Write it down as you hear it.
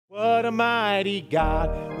What a mighty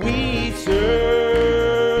God we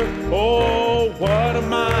serve. Oh, what a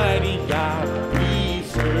mighty God we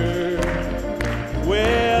serve.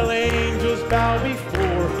 Well, angels bow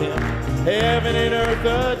before him. Heaven and earth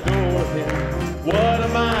adore him. What a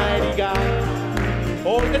mighty God.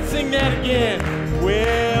 Oh, let's sing that again.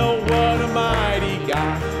 Well, what a mighty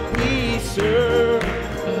God we serve.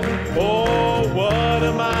 Oh, what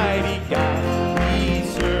a mighty God we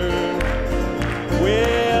serve.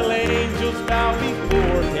 Well, angels bow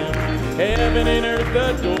before him. Heaven and earth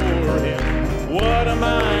adore him. What a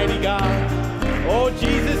mighty God. Oh,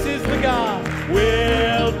 Jesus is the God.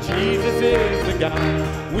 Well, Jesus is the God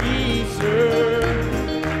we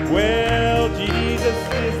serve. Well, Jesus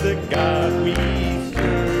is the God we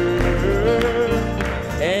serve.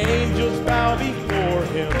 Angels bow before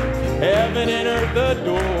him. Heaven and earth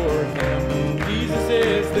adore him. Jesus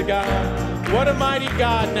is the God. What a mighty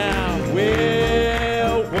God now.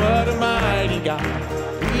 Well, what a mighty God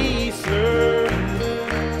we serve.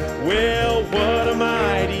 Well, what a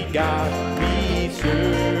mighty God we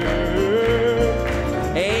serve.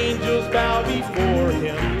 Angels bow before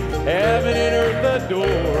him. Heaven and earth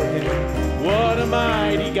adore him. What a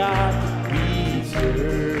mighty God we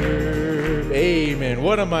serve. Amen.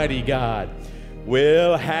 What a mighty God.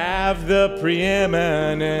 Will have the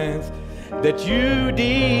preeminence that you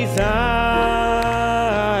desire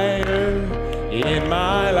in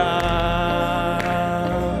my life.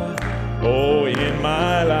 Oh, in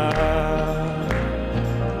my life.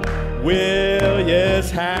 Will, yes,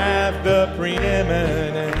 have the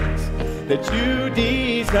preeminence that you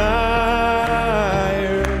desire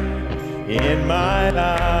in my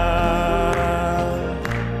life.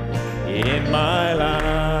 In my life.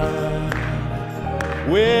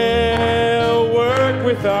 We'll work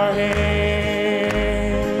with our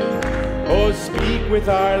hands, oh, speak with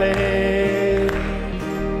our lips,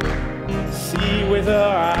 see with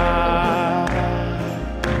our eyes,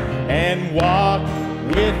 and walk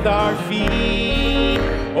with our feet.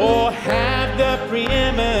 Oh, have the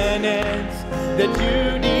preeminence that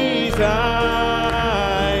you desire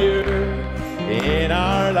in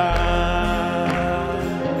our life,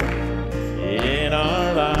 in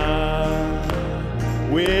our life.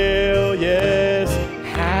 Will, yes,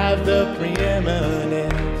 have the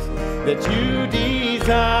preeminence that you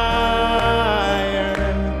desire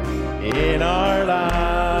in our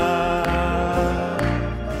life,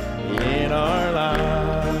 in our life.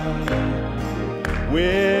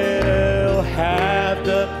 Will have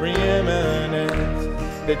the preeminence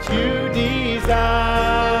that you desire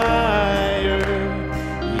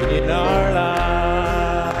in our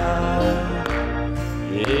life,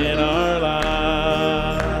 in our life.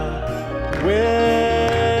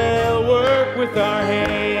 We'll work with our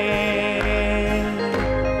hands,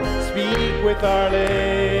 speak with our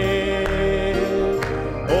lips,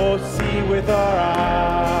 oh, see with our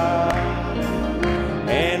eyes,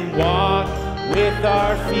 and walk with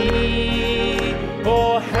our feet.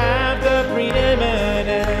 Oh, have the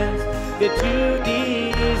preeminence that you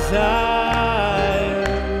desire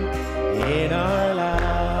in our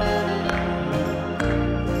life,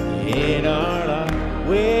 in our life.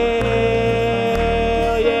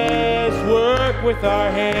 Well, yes, work with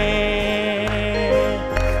our hands,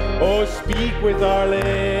 oh, speak with our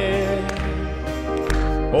lips,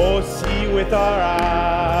 oh, see with our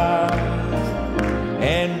eyes,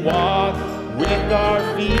 and walk with our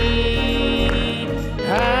feet.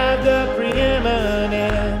 Have the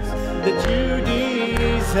preeminence that you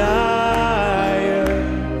desire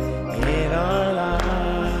in our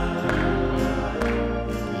life,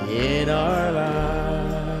 in our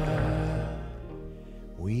life.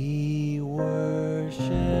 We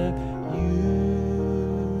worship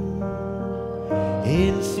you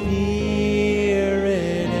in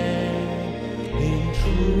spirit and in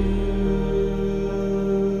truth.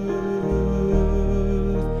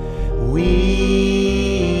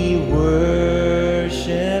 We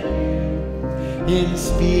worship you in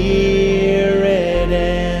spirit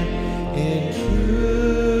and in truth.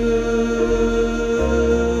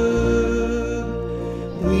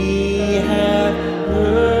 We have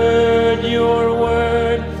heard your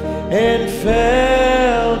word and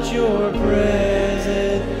felt your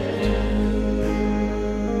presence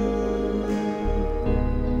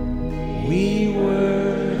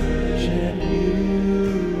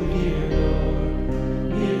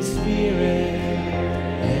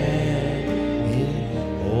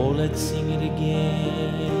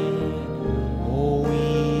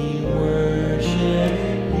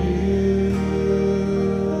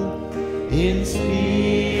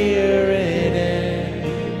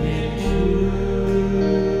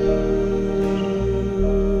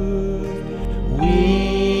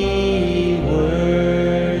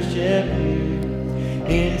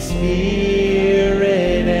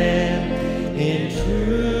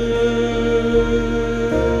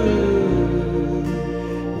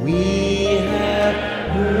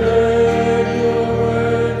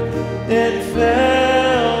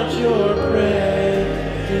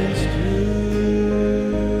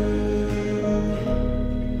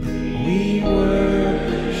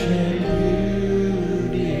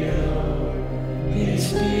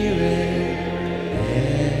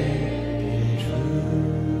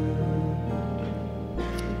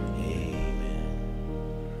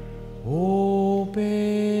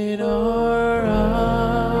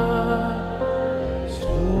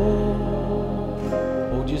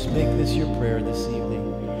this your prayer this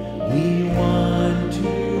evening? We want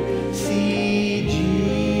to see Jesus,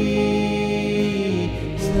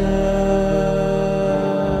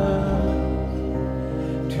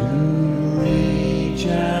 to reach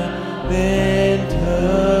out and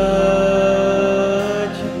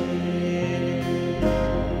touch Him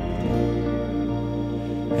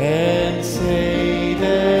and say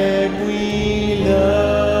that we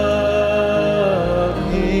love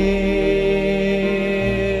Him.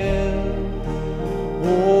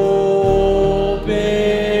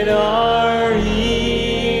 Open our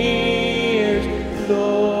ears, Lord,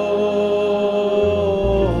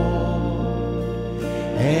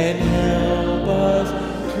 and help us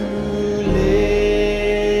to listen.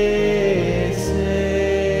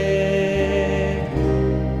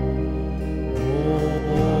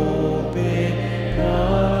 Open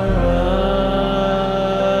our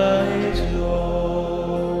eyes,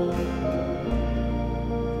 Lord.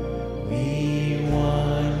 We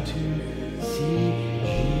want to see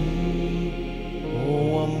Jesus.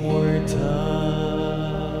 Oh, one more time.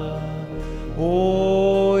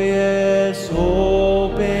 Oh, yes,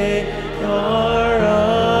 open our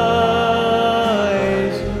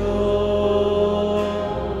eyes, Lord.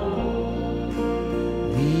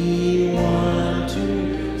 We want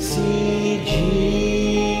to see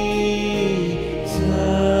Jesus,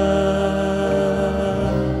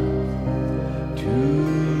 to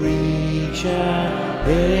reach out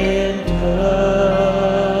and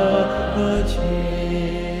touch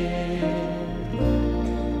Him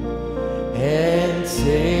and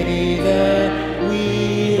say that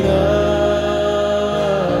we love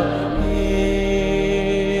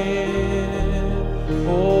Him.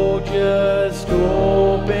 Oh, just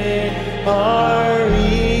open our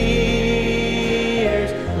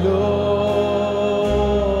ears, Lord,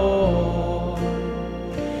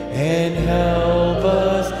 and help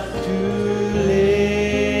us to listen.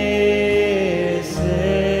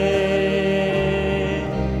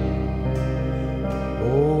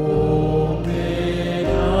 Open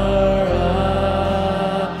our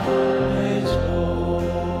eyes, Lord.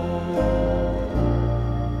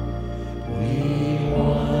 We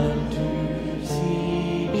want to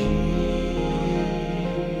see Jesus.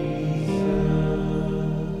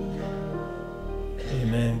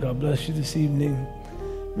 Amen. God bless you this evening.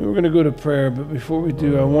 We're going to go to prayer, but before we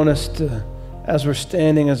do, I want us to, as we're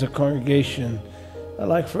standing as a congregation, I'd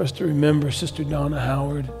like for us to remember Sister Donna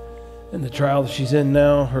Howard and the trial that she's in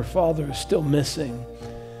now. Her father is still missing.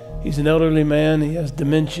 He's an elderly man. He has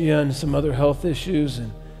dementia and some other health issues,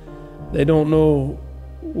 and they don't know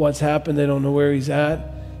what's happened. They don't know where he's at.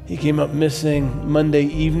 He came up missing Monday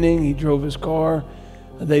evening. He drove his car.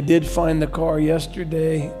 They did find the car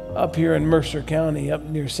yesterday up here in Mercer County, up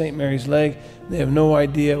near St. Mary's Lake. They have no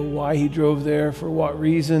idea why he drove there, for what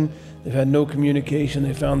reason. They've had no communication.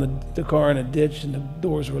 They found the car in a ditch and the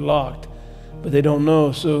doors were locked, but they don't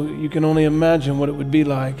know. So you can only imagine what it would be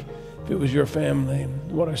like if it was your family,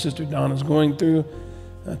 what our sister Donna's going through.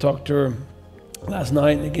 I talked to her last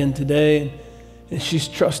night and again today, and she's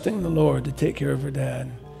trusting the Lord to take care of her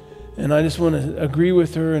dad. And I just want to agree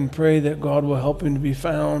with her and pray that God will help him to be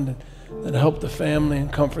found, and help the family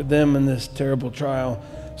and comfort them in this terrible trial.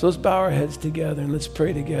 So let's bow our heads together and let's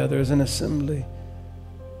pray together as an assembly.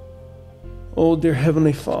 Oh, dear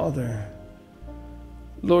Heavenly Father,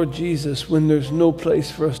 Lord Jesus, when there's no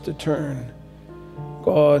place for us to turn,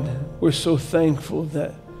 God, we're so thankful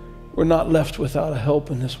that we're not left without a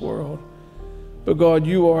help in this world. But God,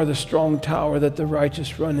 you are the strong tower that the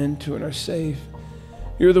righteous run into and are safe.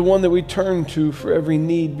 You're the one that we turn to for every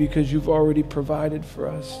need because you've already provided for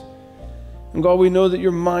us. And God, we know that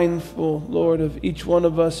you're mindful, Lord, of each one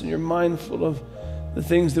of us, and you're mindful of the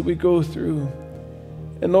things that we go through.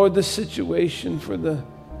 And Lord, this situation for the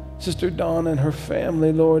Sister Donna and her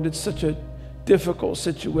family, Lord, it's such a difficult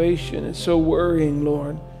situation. It's so worrying,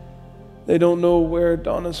 Lord. They don't know where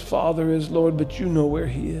Donna's father is, Lord, but you know where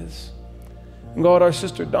he is. And God, our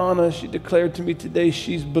sister Donna, she declared to me today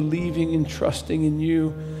she's believing and trusting in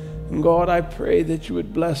you. And God, I pray that you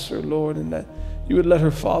would bless her, Lord, and that you would let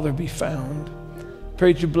her father be found.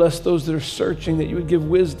 Pray that you bless those that are searching, that you would give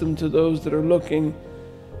wisdom to those that are looking.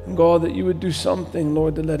 And God, that you would do something,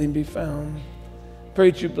 Lord, to let him be found.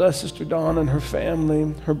 Pray that you bless Sister Donna and her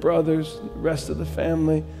family, her brothers, the rest of the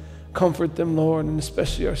family. Comfort them, Lord, and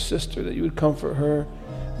especially our sister, that you would comfort her.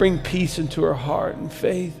 Bring peace into her heart and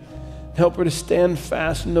faith. Help her to stand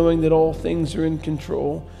fast, knowing that all things are in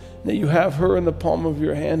control, that you have her in the palm of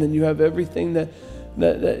your hand, and you have everything that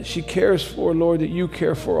she cares for, Lord, that you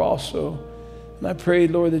care for also. And I pray,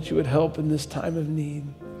 Lord, that you would help in this time of need.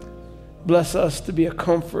 Bless us to be a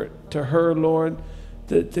comfort to her, Lord,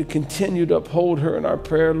 to continue to uphold her in our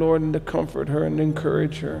prayer, Lord, and to comfort her and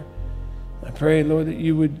encourage her. I pray, Lord, that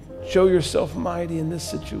you would show yourself mighty in this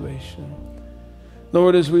situation.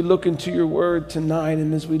 Lord, as we look into your word tonight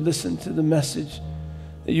and as we listen to the message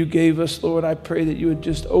that you gave us, Lord, I pray that you would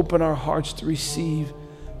just open our hearts to receive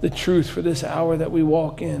the truth for this hour that we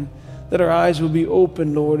walk in, that our eyes will be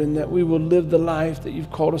open, Lord, and that we will live the life that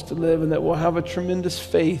you've called us to live, and that we'll have a tremendous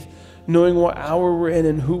faith knowing what hour we're in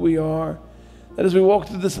and who we are. That as we walk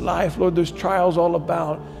through this life, Lord, there's trials all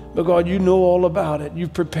about, but God, you know all about it.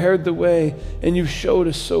 You've prepared the way, and you've showed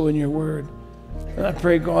us so in your word. And I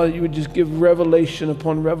pray, God, that you would just give revelation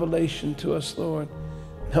upon revelation to us, Lord.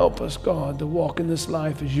 Help us, God, to walk in this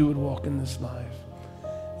life as you would walk in this life.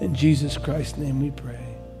 In Jesus Christ's name we pray.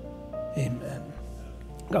 Amen.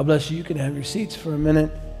 God bless you. You can have your seats for a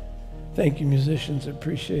minute. Thank you, musicians. I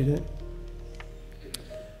appreciate it.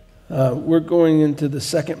 We're going into the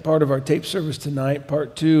second part of our tape service tonight,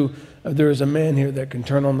 part 2 of There Is a Man Here That Can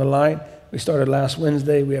Turn on the Light. We started last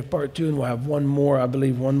Wednesday. We have part 2, and we'll have one more, I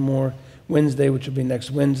believe, one more Wednesday, which will be next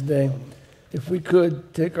Wednesday. If we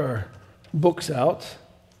could take our books out,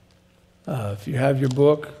 if you have your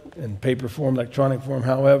book in paper form, electronic form,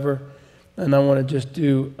 however, and I want to just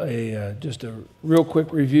do a real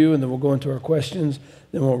quick review, and then we'll go into our questions.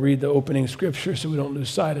 Then we'll read the opening scripture so we don't lose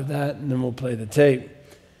sight of that, and then we'll play the tape.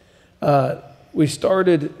 We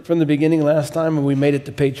started from the beginning last time, and we made it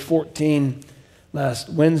to page 14 last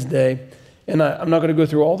Wednesday. And I'm not going to go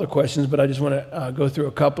through all the questions, but I just want to go through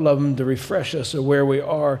a couple of them to refresh us of where we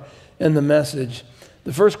are in the message.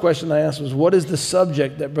 The first question I asked was, what is the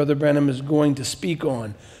subject that Brother Branham is going to speak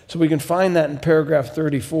on? So we can find that in paragraph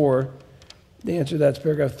 34. The answer to that is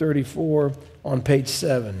paragraph 34 on page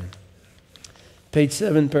 7. Page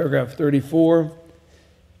 7, paragraph 34.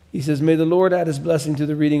 He says, may the Lord add his blessing to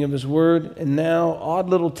the reading of his word. And now, odd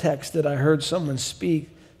little text that I heard someone speak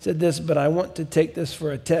said this, but I want to take this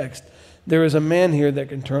for a text. There is a man here that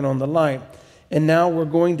can turn on the light. And now we're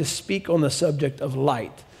going to speak on the subject of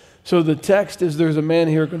light. So the text is there's a man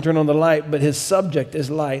here who can turn on the light, but his subject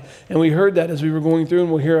is light. And we heard that as we were going through, and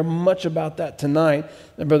we'll hear much about that tonight,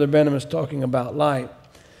 that Brother Branham is talking about light.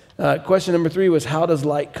 Question number 3 was, how does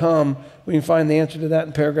light come? We can find the answer to that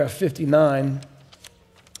in paragraph 59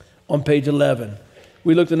 on page 11.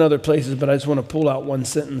 We looked in other places, but I just want to pull out one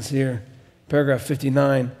sentence here. Paragraph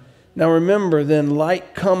 59. Now remember, then,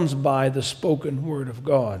 light comes by the spoken word of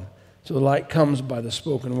God. So light comes by the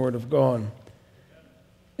spoken word of God.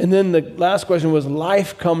 And then the last question was,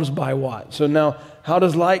 life comes by what? So now, how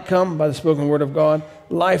does light come? By the spoken word of God.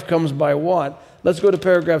 Life comes by what? Let's go to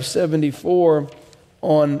paragraph 74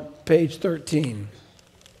 on page 13.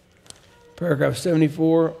 Paragraph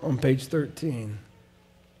 74 on page 13.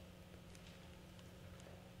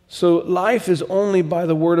 So life is only by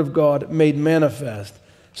the word of God made manifest.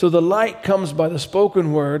 So the light comes by the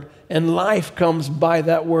spoken word, and life comes by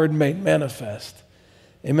that word made manifest.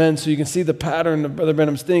 Amen. So you can see the pattern of Brother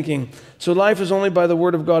Branham's thinking. So life is only by the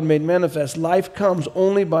word of God made manifest. Life comes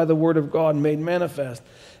only by the word of God made manifest.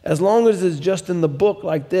 As long as it's just in the book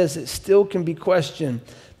like this, it still can be questioned.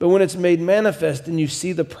 But when it's made manifest and you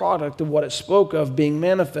see the product of what it spoke of being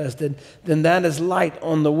manifested, then that is light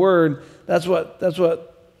on the word. That's what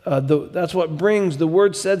brings, the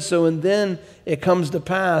word said so, and then it comes to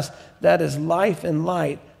pass. That is life and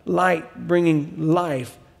light. Light bringing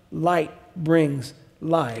life. Light brings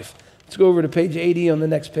life. Let's go over to page 80 on the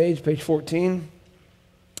next page, page 14,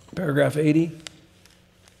 paragraph 80.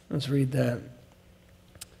 Let's read that.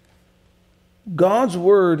 God's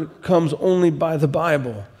word comes only by the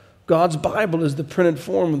Bible. God's Bible is the printed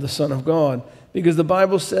form of the Son of God, because the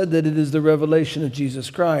Bible said that it is the revelation of Jesus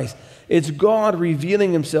Christ. It's God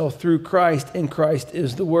revealing himself through Christ, and Christ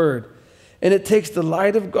is the Word. And it takes the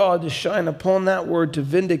light of God to shine upon that Word to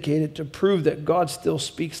vindicate it, to prove that God still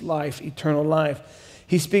speaks life, eternal life.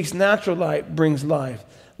 He speaks natural light, brings life.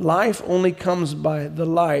 Life only comes by the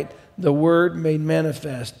light, the Word made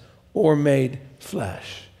manifest or made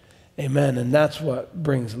flesh. Amen. And that's what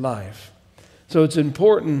brings life. So it's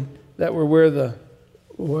important that we're where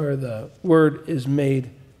the Word is made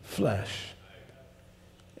flesh.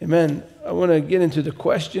 Amen. I want to get into the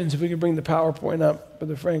questions. If we can bring the PowerPoint up,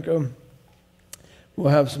 Brother Franco. We'll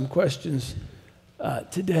have some questions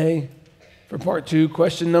today for part 2.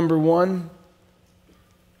 Question number 1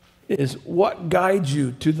 is, what guides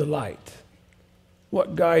you to the light?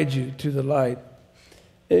 What guides you to the light?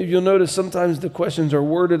 If you'll notice, sometimes the questions are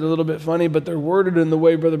worded a little bit funny, but they're worded in the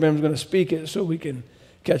way Brother Branham's going to speak it so we can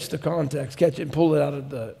catch the context, catch it and pull it out of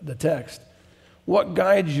the text. What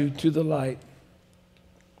guides you to the light?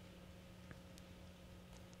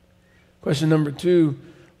 Question number 2,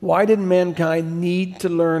 Why did mankind need to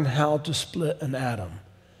learn how to split an atom?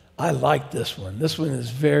 I like this one. This one is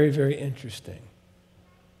very, very interesting.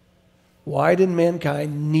 Why did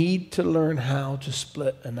mankind need to learn how to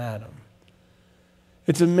split an atom?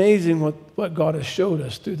 It's amazing what God has showed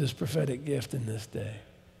us through this prophetic gift in this day.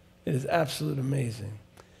 It is absolutely amazing.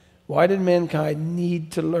 Why did mankind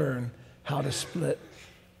need to learn how to split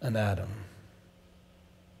an atom?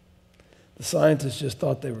 The scientists just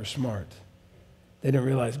thought they were smart. They didn't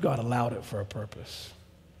realize God allowed it for a purpose.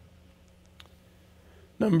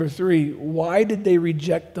 Number 3, why did they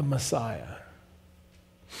reject the Messiah?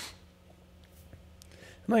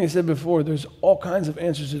 Like I said before, there's all kinds of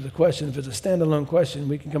answers to the question. If it's a standalone question,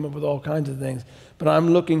 we can come up with all kinds of things. But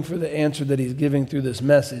I'm looking for the answer that he's giving through this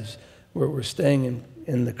message, where we're staying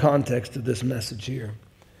in the context of this message here.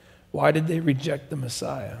 Why did they reject the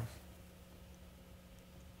Messiah?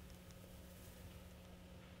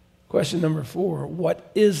 Question number 4,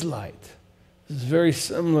 what is light? This is very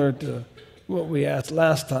similar to what we asked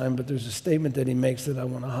last time, but there's a statement that he makes that I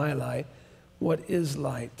want to highlight. What is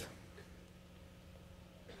light?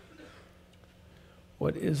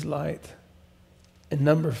 What is light? And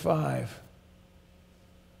number 5,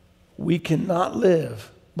 we cannot live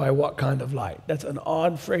by what kind of light? That's an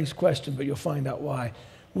odd phrase question, but you'll find out why.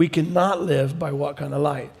 We cannot live by what kind of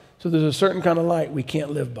light? So there's a certain kind of light we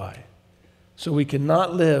can't live by. So we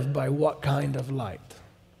cannot live by what kind of light?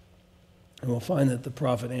 And we'll find that the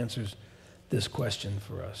prophet answers this question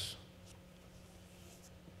for us.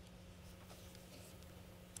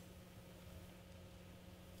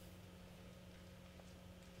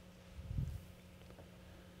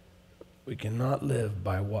 We cannot live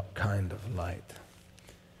by what kind of light?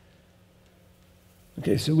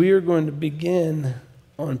 Okay, so we are going to begin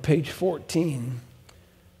on page 14,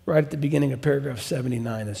 right at the beginning of paragraph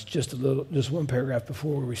 79. It's just one paragraph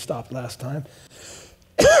before where we stopped last time.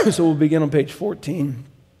 So we'll begin on page 14,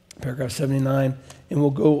 paragraph 79, and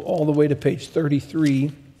we'll go all the way to page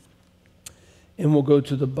 33, and we'll go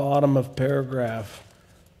to the bottom of paragraph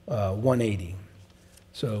 180.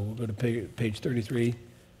 So we'll go to page 33,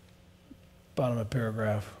 bottom of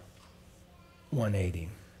paragraph 180.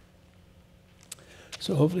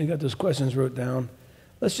 So hopefully you got those questions wrote down.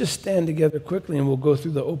 Let's just stand together quickly and we'll go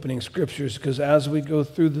through the opening scriptures, because as we go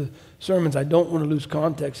through the sermons, I don't want to lose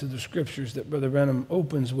context of the scriptures that Brother Branham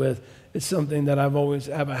opens with. It's something that I've always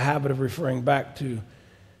have a habit of referring back to.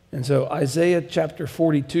 And so Isaiah chapter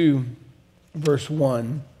 42, verse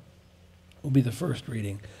 1 will be the first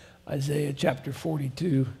reading. Isaiah chapter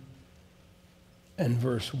 42 and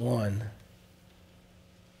verse 1.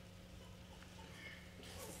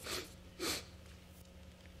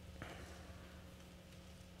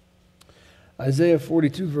 Isaiah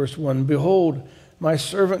 42, verse 1, Behold, my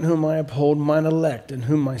servant whom I uphold, mine elect, in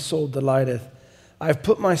whom my soul delighteth. I have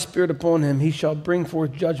put my spirit upon him. He shall bring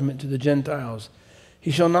forth judgment to the Gentiles.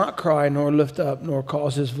 He shall not cry, nor lift up, nor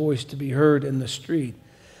cause his voice to be heard in the street.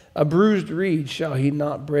 A bruised reed shall he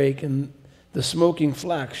not break, and the smoking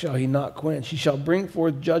flax shall he not quench. He shall bring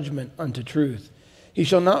forth judgment unto truth. He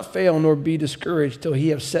shall not fail, nor be discouraged, till he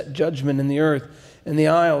have set judgment in the earth, and the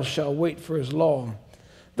isles shall wait for his law.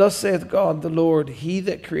 Thus saith God the Lord, He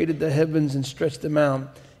that created the heavens and stretched them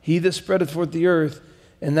out, He that spreadeth forth the earth,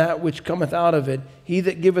 and that which cometh out of it, He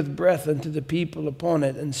that giveth breath unto the people upon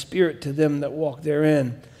it, and spirit to them that walk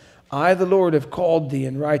therein. I, the Lord, have called thee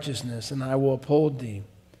in righteousness, and I will uphold thee.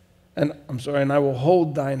 And I will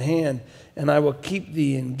hold thine hand, and I will keep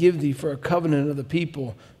thee and give thee for a covenant of the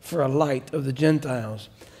people, for a light of the Gentiles,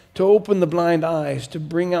 to open the blind eyes, to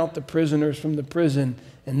bring out the prisoners from the prison,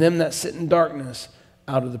 and them that sit in darkness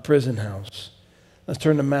out of the prison house. Let's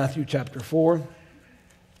turn to Matthew chapter 4.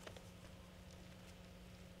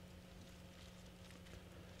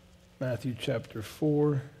 Matthew chapter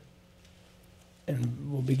 4,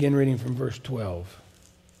 and we'll begin reading from verse 12.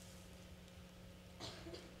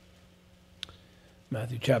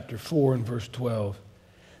 Matthew chapter 4 and verse 12.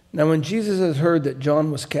 Now when Jesus had heard that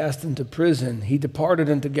John was cast into prison, he departed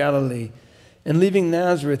into Galilee. And leaving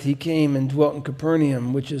Nazareth, he came and dwelt in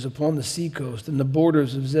Capernaum, which is upon the seacoast, in the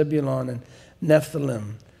borders of Zebulun and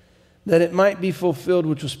Nephthalim, that it might be fulfilled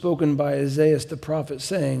which was spoken by Isaiah the prophet,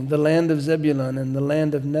 saying, The land of Zebulun and the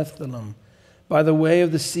land of Nephthalim, by the way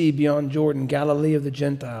of the sea beyond Jordan, Galilee of the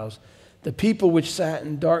Gentiles. The people which sat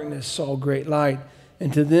in darkness saw great light,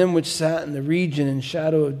 and to them which sat in the region and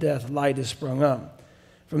shadow of death light is sprung up.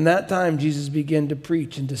 From that time Jesus began to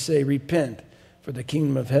preach and to say, Repent, for the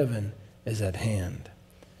kingdom of heaven is at hand.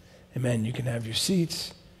 Amen. You can have your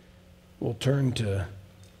seats. We'll turn to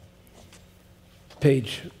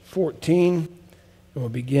page 14, and we'll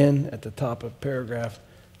begin at the top of paragraph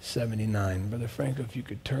 79. Brother Franco, if you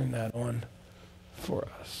could turn that on for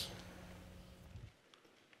us.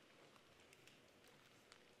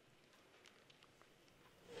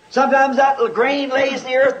 Sometimes that grain lays in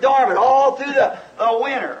the earth dormant all through the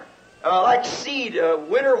winter, like seed,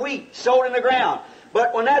 winter wheat sowed in the ground.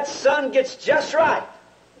 But when that sun gets just right,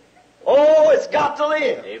 oh, it's got to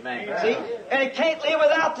live. Amen. See? And it can't live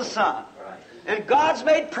without the sun. And God's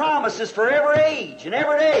made promises for every age and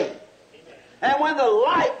every day. And when the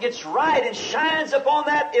light gets right and shines upon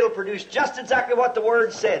that, it'll produce just exactly what the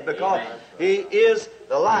Word said, because He is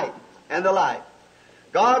the light and the light.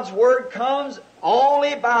 God's Word comes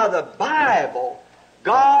only by the Bible.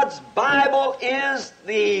 God's Bible is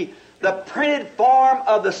the printed form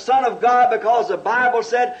of the Son of God, because the Bible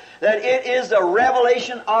said that it is the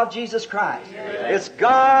revelation of Jesus Christ. It's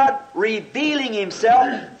God revealing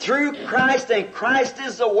Himself through Christ, and Christ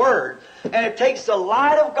is the Word. And it takes the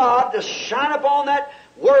light of God to shine upon that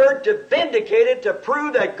Word, to vindicate it, to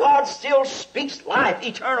prove that God still speaks life,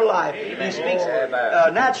 eternal life. He speaks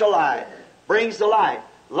natural life, brings the light.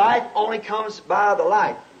 Life only comes by the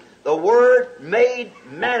light. The Word made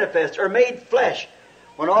manifest, or made flesh.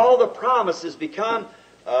 When all the promises become,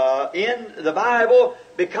 in the Bible,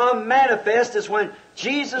 become manifest, is when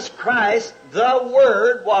Jesus Christ, the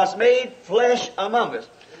Word, was made flesh among us.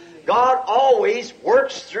 God always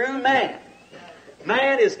works through man.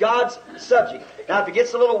 Man is God's subject. Now, if it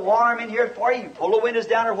gets a little warm in here for you, you pull the windows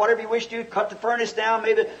down or whatever you wish to, cut the furnace down,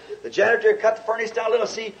 maybe the janitor cut the furnace down a little.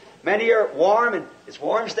 See, many are warm, and it's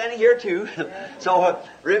warm standing here too. So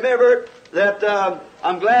remember that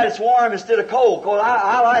I'm glad it's warm instead of cold, because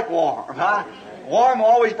I like warm. Warm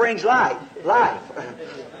always brings life.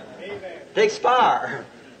 Takes fire.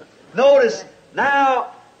 Notice,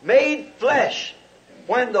 now made flesh.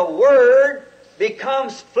 When the Word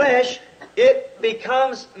becomes flesh, it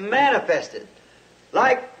becomes manifested.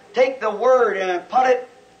 Like, take the Word and put it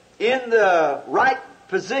in the right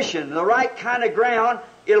position, the right kind of ground,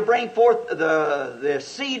 it'll bring forth, the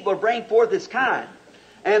seed will bring forth its kind.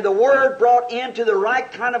 And the Word brought into the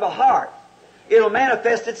right kind of a heart, it'll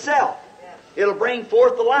manifest itself. It'll bring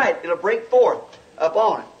forth the light. It'll break forth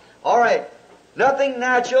upon it. All right. Nothing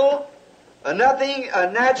natural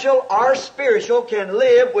or spiritual can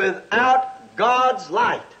live without God's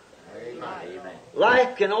light. Amen.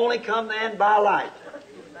 Life can only come then by light.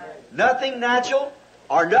 Nothing natural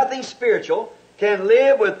or nothing spiritual can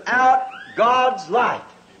live without God's light.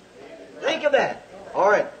 Think of that. All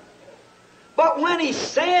right. But when He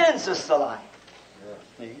sends us the light,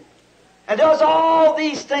 and does all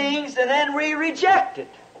these things, and then we reject it.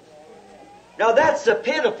 Now that's the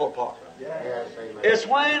pitiful part. It's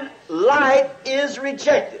when light is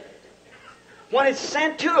rejected. When it's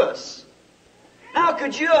sent to us. Now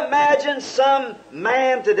could you imagine some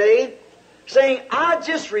man today saying, I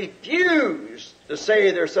just refuse to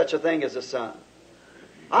say there's such a thing as a sun.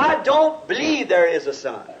 I don't believe there is a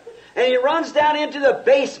sun. And he runs down into the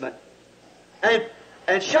basement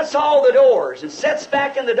and shuts all the doors and sits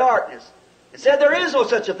back in the darkness and said there is no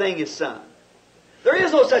such a thing as sun. There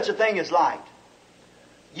is no such a thing as light.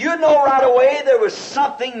 You know right away there was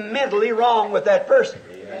something mentally wrong with that person.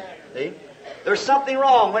 See? There's something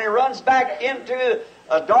wrong when he runs back into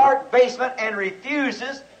a dark basement and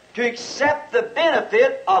refuses to accept the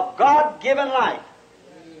benefit of God-given light.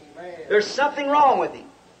 There's something wrong with him.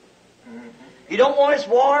 He don't want his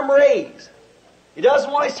warm rays. He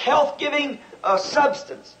doesn't want his health-giving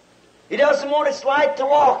substance. He doesn't want his light to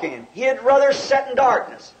walk in. He'd rather sit in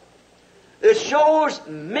darkness. It shows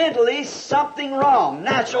mentally something wrong,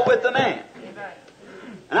 natural with the man.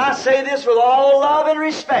 And I say this with all love and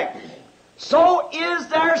respect. So is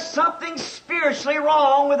there something spiritually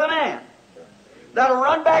wrong with a man that'll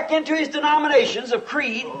run back into his denominations of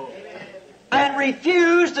creed and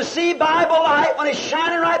refuse to see Bible light when it's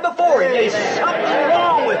shining right before him. There's something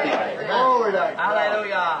wrong with him.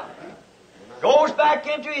 Hallelujah. Goes back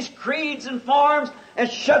into his creeds and forms and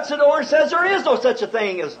shuts the door and says there is no such a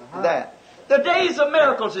thing as that. The days of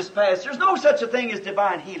miracles is past. There's no such a thing as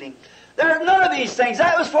divine healing. There's none of these things.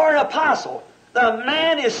 That was for an apostle. The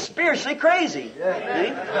man is spiritually crazy.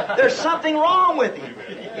 There's something wrong with him.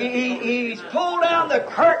 He's pulled down the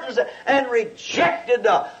curtains and rejected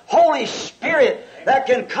the Holy Spirit that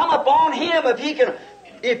can come upon him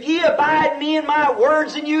if ye abide me in my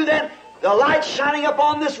words in you, then the light shining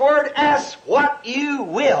upon this word, ask what you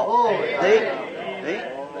will.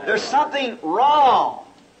 There's something wrong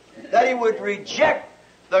that he would reject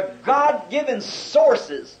the God-given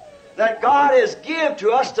sources that God has given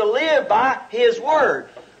to us to live by His Word.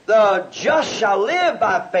 The just shall live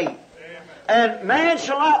by faith. And man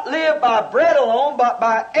shall not live by bread alone, but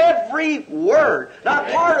by every word. Not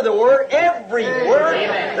part of the word, every word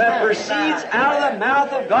that proceeds out of the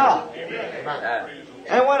mouth of God.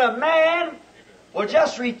 And when a man will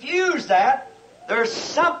just refuse that, there's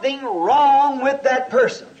something wrong with that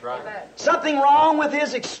person. Something wrong with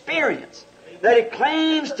his experience. That he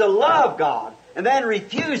claims to love God and then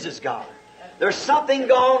refuses God. There's something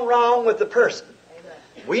gone wrong with the person.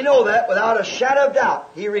 We know that without a shadow of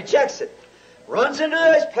doubt. He rejects it. Runs into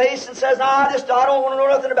his place and says, I don't want to know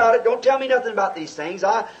nothing about it. Don't tell me nothing about these things.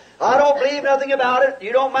 I don't believe nothing about it.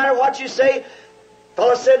 You don't matter what you say.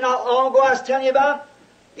 Fellow said not long ago I was telling you about.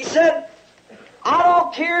 He said, I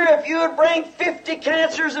don't care if you would bring 50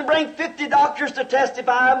 cancers and bring 50 doctors to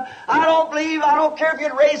testify them. I don't care if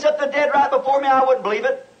you'd raise up the dead right before me, I wouldn't believe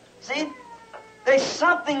it. See? There's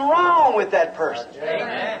something wrong with that person.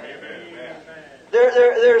 Amen.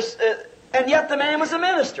 And yet the man was a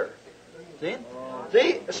minister. See?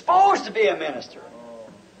 Supposed to be a minister.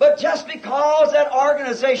 But just because that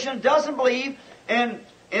organization doesn't believe in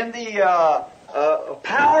the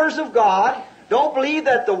powers of God, don't believe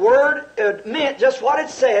that the Word meant just what it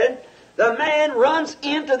said, the man runs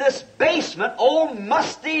into this basement, old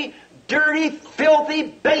musty, dirty, filthy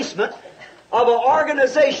basement of an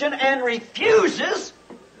organization and refuses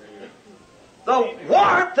the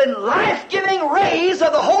warmth and life-giving rays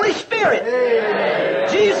of the Holy Spirit. Amen.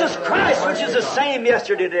 Jesus Christ, which is the same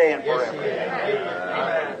yesterday, today, and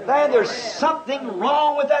forever. Man, there's something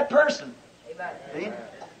wrong with that person. See?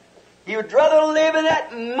 He would rather live in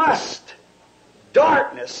that must,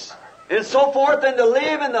 darkness, and so forth, than to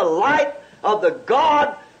live in the light of the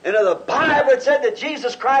God and of the Bible. It said that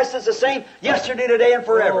Jesus Christ is the same yesterday, today, and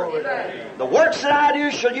forever. The works that I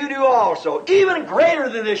do shall you do also. Even greater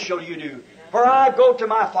than this shall you do. For I go to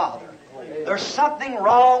my Father. There's something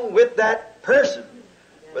wrong with that person.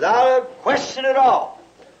 Without a question at all.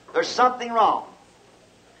 There's something wrong.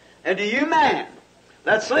 And to you, man,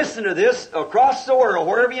 let's listen to this across the world,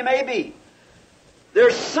 wherever you may be.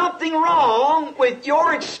 There's something wrong with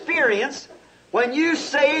your experience when you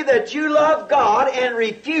say that you love God and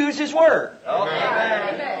refuse His Word.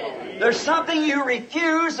 Amen. There's something you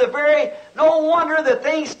refuse, no wonder that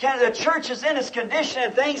the church is in its condition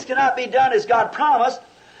and things cannot be done as God promised,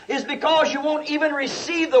 is because you won't even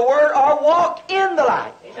receive the Word or walk in the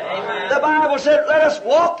light. Amen. The Bible said, let us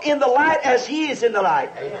walk in the light as He is in the light.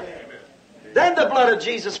 Amen. Then the blood of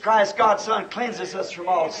Jesus Christ, God's Son, cleanses us from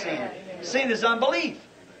all sin. Sin is unbelief.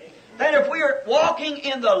 Then if we are walking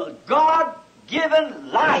in the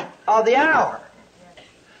God-given light of the hour,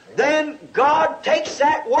 then God takes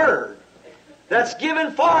that Word that's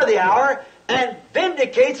given for the hour and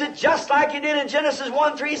vindicates it just like He did in Genesis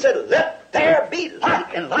 1:3. He said, let there be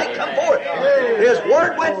light, and light come forth. His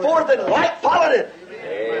Word went forth and light followed it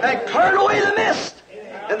and cleared away the mist.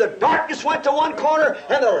 And the darkness went to one corner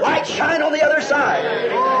and the light shined on the other side.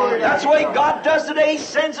 That's the way God does today. He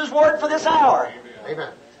sends His Word for this hour.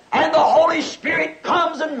 Amen. And the Holy Spirit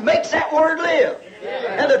comes and makes that Word live.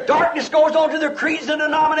 And the darkness goes on to the creeds and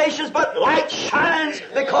denominations, but light shines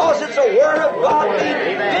because it's a Word of God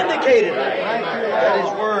being vindicated. That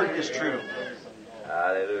His Word is true.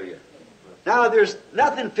 Hallelujah. Now, there's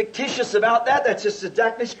nothing fictitious about that. That's just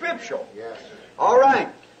exactly scriptural. Yes. All right.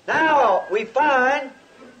 Now, we find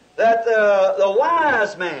that the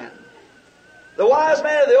wise man of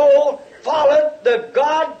the old followed the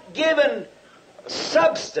God-given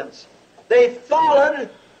substance. They followed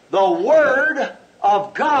the Word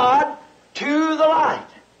of God to the light.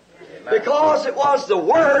 Because it was the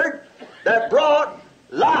Word that brought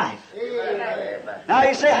life. Now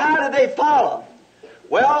you say, how did they follow?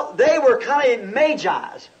 Well, they were kind of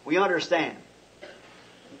magi's, we understand.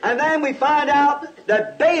 And then we find out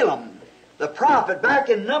that Balaam, the prophet, back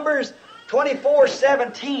in Numbers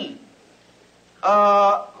 24:17,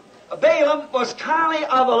 Balaam was kind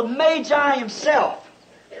of a magi himself.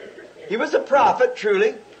 He was a prophet,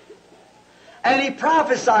 truly. And he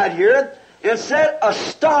prophesied here and said a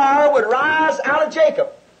star would rise out of Jacob.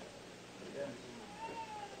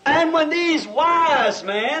 And when these wise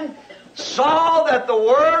men saw that the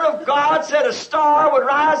Word of God said a star would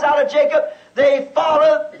rise out of Jacob, they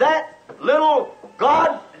followed that little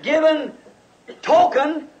God-given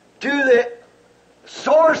token to the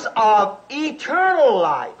source of eternal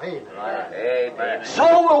life. Amen.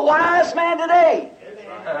 So will wise man today,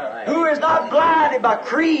 who is not blinded by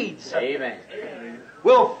creeds, Amen.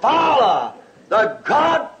 will follow the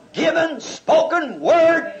God-given spoken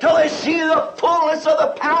Word till they see the fullness of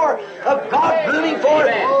the power of God blooming forth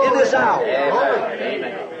in this hour.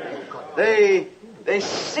 Amen. They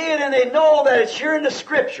see it and they know that it's here in the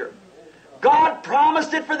Scripture. God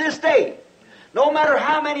promised it for this day. No matter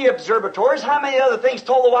how many observatories, how many other things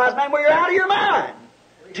told the wise man, well, you're out of your mind.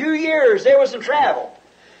 2 years they was in travel.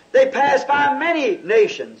 They passed by many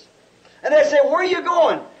nations. And they said, where are you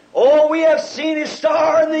going? Oh, we have seen His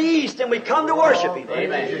star in the east, and we come to worship Him.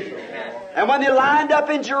 Amen. And when they lined up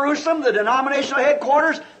in Jerusalem, the denominational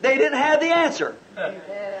headquarters, they didn't have the answer.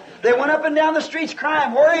 They went up and down the streets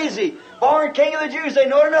crying, where is He? Born King of the Jews. They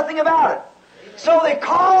know nothing about it. So they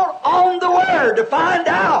called on the Word to find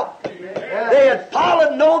out. They had followed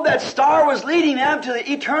and known that star was leading them to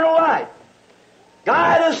the eternal light.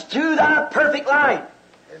 Guide us to Thy perfect light.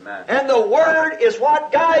 Amen. And the Word is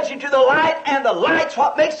what guides you to the light, and the light's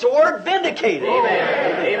what makes the Word vindicated.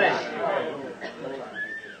 Amen. Amen.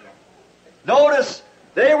 Notice,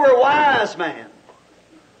 they were wise men.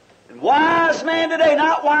 And wise men today,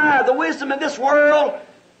 not wise. The wisdom in this world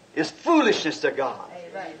is foolishness to God.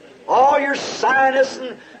 All your scientists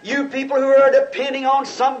and you people who are depending on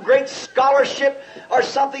some great scholarship or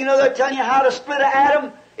something or another telling you how to split an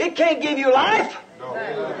atom, it can't give you life.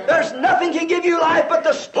 There's nothing can give you life but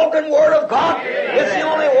the spoken Word of God. It's the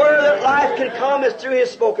only word that life can come is through His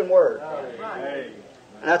spoken Word. And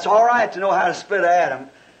that's all right to know how to split an atom.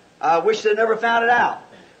 I wish they'd never found it out.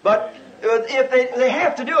 But if they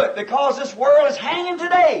have to do it because this world is hanging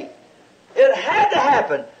today. It had to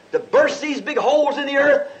happen to burst these big holes in the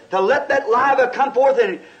earth, to let that lava come forth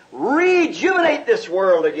and rejuvenate this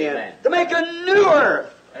world again. Amen. To make a new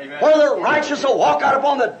earth. Amen. Where the righteous will walk out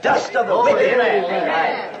upon the dust of the wicked.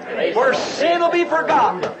 Amen. Where sin will be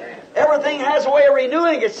forgotten. Everything has a way of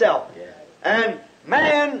renewing itself. And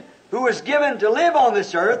man who is given to live on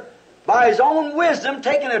this earth, by his own wisdom,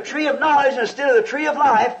 taking a tree of knowledge instead of the tree of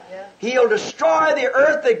life, he'll destroy the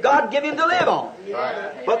earth that God gave him to live on.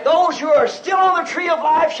 But those who are still on the tree of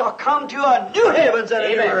life shall come to a new heavens and a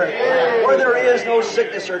new earth, where there is no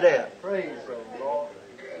sickness or death.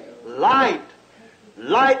 Light.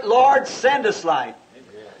 Light, Lord, send us light.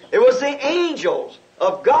 It was the angels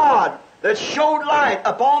of God that showed light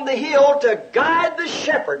upon the hill to guide the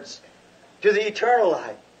shepherds to the eternal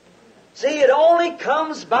light. See, it only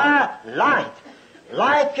comes by light.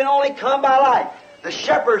 Life can only come by light. The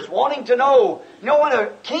shepherds wanting to know. You know, when a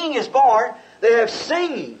king is born, they have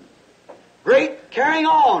singing. Great carrying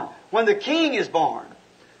on when the king is born.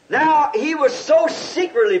 Now, he was so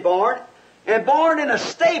secretly born, and born in a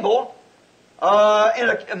stable, in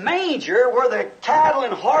a manger where the cattle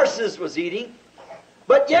and horses was eating.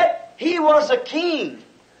 But yet, he was a king.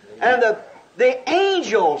 And the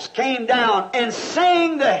angels came down and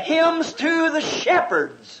sang the hymns to the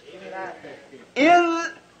shepherds in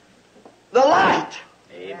the light.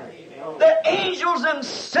 The angels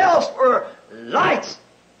themselves were lights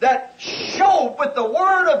that showed with the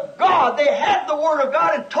Word of God. They had the Word of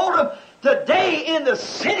God and told them, today in the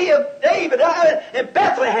city of David, in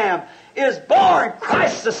Bethlehem, is born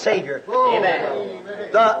Christ the Savior.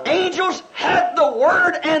 Amen. The angels had the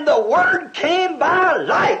Word, and the Word came by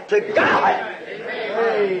light to guide.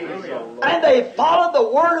 And they followed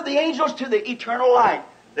the Word of the angels to the eternal light.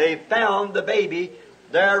 They found the baby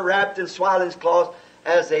there wrapped in swaddling cloths,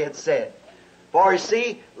 as they had said. For you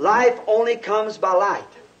see, life only comes by light.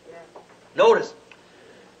 Notice,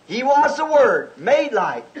 He was the Word, made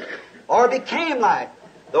light, or became light.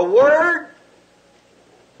 The Word,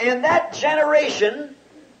 in that generation,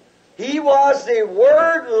 He was the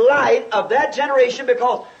Word light of that generation,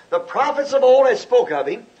 because the prophets of old had spoke of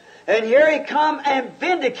Him. And here He come and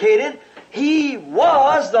vindicated He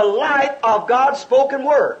was the light of God's spoken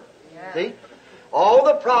Word. See? All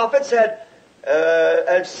the prophets had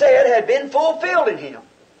said had been fulfilled in Him.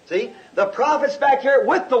 See? The prophets back here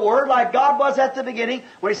with the Word, like God was at the beginning,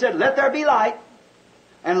 when He said, let there be light,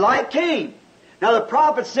 and light came. Now the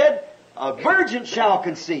prophet said, a virgin shall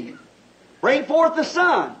conceive, bring forth the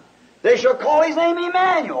Son. They shall call His name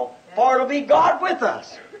Emmanuel, for it will be God with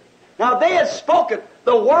us. Now they had spoken,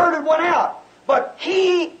 the Word had went out, but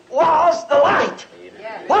He was the light.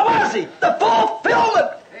 What was He? The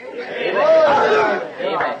fulfillment.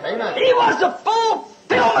 Amen. He was the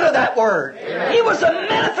fulfillment of that Word. He was a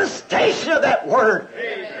manifestation of that Word.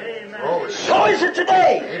 So is it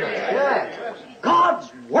today.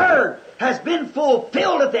 God's Word has been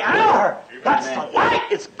fulfilled at the hour. That's the light.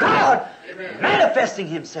 It's God manifesting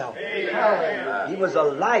Himself. He was the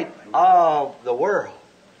light of the world.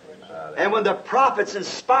 And when the prophets,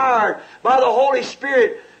 inspired by the Holy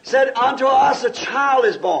Spirit, said, unto us a child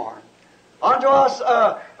is born, unto us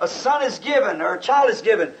a son is given, or a child is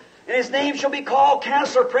given, and His name shall be called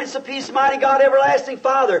Counselor, Prince of Peace, Mighty God, Everlasting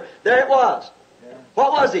Father. There it was.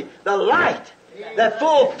 What was He? The light that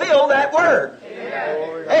fulfilled that Word.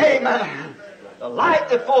 Amen. The light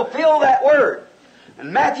that fulfilled that Word.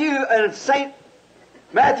 And Matthew and St.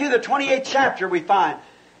 Matthew, the 28th chapter, we find.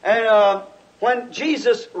 And when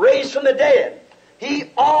Jesus raised from the dead,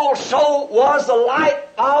 He also was the light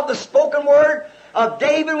of the spoken word of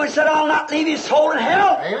David when he said, I'll not leave his soul in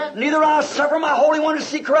hell, Amen. neither will I suffer my Holy One to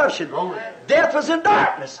see corruption. Glory. Death was in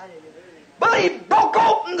darkness. But He broke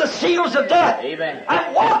open the seals of death Amen.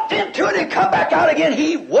 and walked into it and come back out again.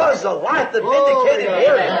 He was the life that vindicated Glory.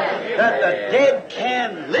 Him, Amen. that the dead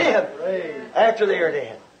can live after they are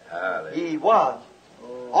dead. Hallelujah. He was.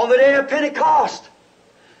 On the day of Pentecost,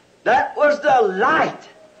 that was the light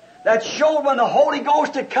that showed when the Holy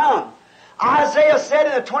Ghost had come. Isaiah said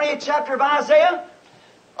in the 28th chapter of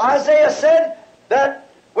Isaiah said that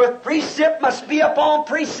with precept must be upon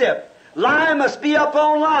precept, line must be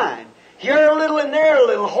upon line, here a little and there a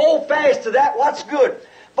little, hold fast to that what's good.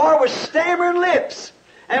 For with stammering lips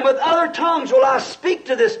and with other tongues will I speak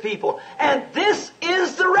to this people, and this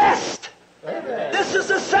is the rest. Amen. This is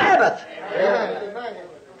the Sabbath. Amen.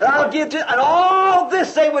 that I'll give to, and all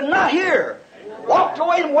this they would not hear. Walked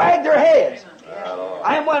away and wagged their heads.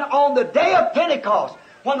 And when on the day of Pentecost,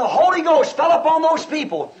 when the Holy Ghost fell upon those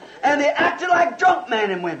people, and they acted like drunk men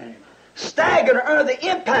and women, staggered under the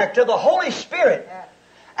impact of the Holy Spirit,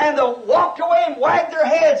 and they walked away and wagged their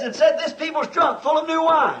heads and said, this people's drunk, full of new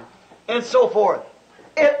wine, and so forth.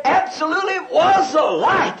 It absolutely was the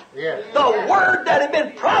light. Yes. The Word that had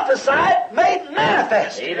been prophesied made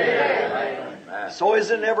manifest. Amen. So is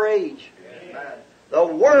it in every age. The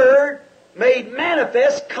Word made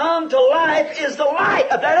manifest, come to life, is the light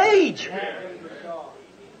of that age.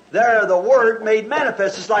 There, the Word made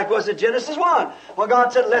manifest. It's like was in Genesis 1. When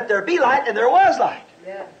God said, let there be light, and there was light.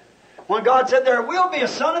 When God said, there will be a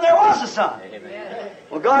son, and there was a son.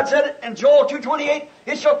 When God said in Joel 2:28,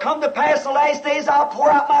 it shall come to pass in the last days, I'll pour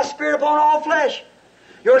out my Spirit upon all flesh.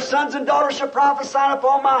 Your sons and daughters shall prophesy,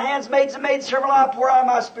 upon my handmaids and maidservants I'll pour out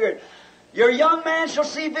my Spirit. Your young man shall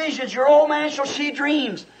see visions, your old man shall see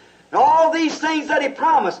dreams. And all these things that He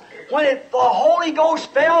promised, when the Holy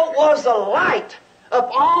Ghost fell, was the light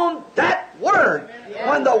upon that Word.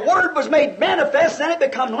 When the Word was made manifest, then it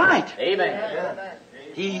became light. Amen.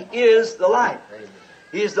 He is the light.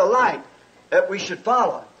 He is the light that we should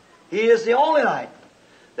follow. He is the only light.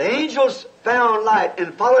 The angels found light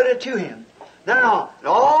and followed it to Him. Now, in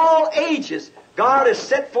all ages, God has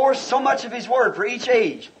set forth so much of His Word for each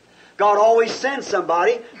age. God always sends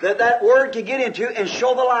somebody that Word can get into and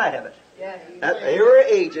show the light of it. At every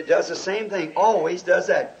age, it does the same thing. Always does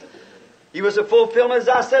that. He was a fulfillment, as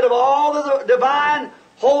I said, of all the divine,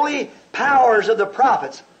 holy powers of the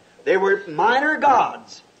prophets. They were minor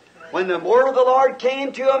gods. When the word of the Lord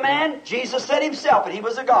came to a man, Jesus said Himself, and He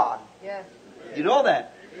was a God. You know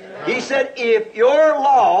that. He said, if your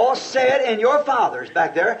law said, and your fathers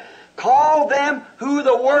back there, call them who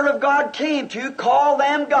the Word of God came to, call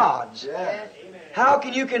them gods. How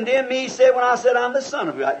can you condemn me, he said, when I said I'm the Son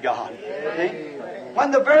of that God? Okay?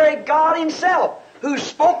 When the very God Himself, who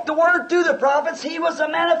spoke the Word through the prophets, He was a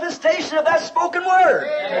manifestation of that spoken Word.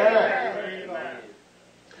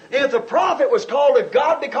 If the prophet was called a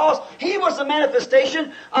God because he was the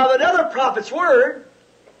manifestation of another prophet's word,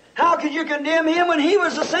 how could you condemn him when he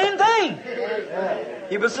was the same thing?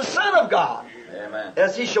 He was the Son of God. Amen.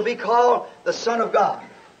 As he shall be called the Son of God.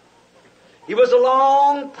 He was a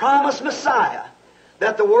long-promised Messiah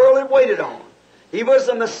that the world had waited on. He was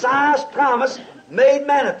the Messiah's promise made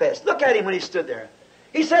manifest. Look at Him when He stood there.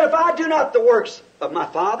 He said, if I do not the works of my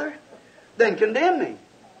Father, then condemn me.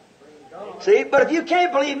 See, but if you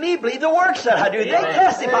can't believe me, believe the works that I do. They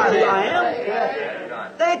testify who I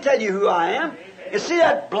am. They tell you who I am. You see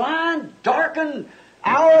that blind, darkened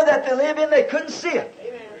hour that they live in, they couldn't see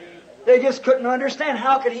it. They just couldn't understand.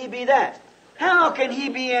 How could He be that? How can He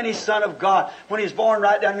be any Son of God when He was born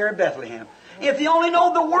right down here in Bethlehem? If you only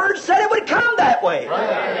know the Word said it would come that way.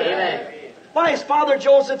 Amen. Why, his father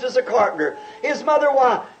Joseph is a carpenter. His mother,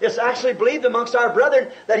 why, it's actually believed amongst our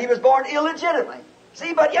brethren that he was born illegitimately.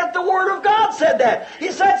 See, but yet the Word of God said that.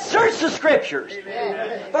 He said, search the Scriptures.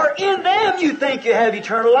 For in them you think you have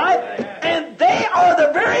eternal life, and they are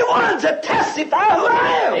the very ones that testify who I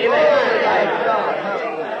am.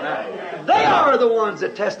 They are the ones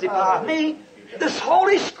that testify of me. This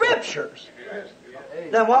Holy Scriptures.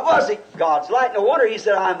 Then what was it? God's light. No wonder He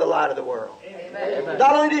said, I am the light of the world.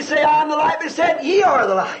 Not only did He say, I am the light, but He said, ye are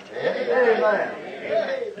the light.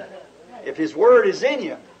 If His Word is in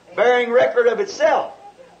you, bearing record of itself,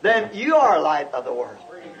 then you are light of the world.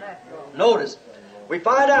 Notice, we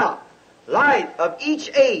find out, light of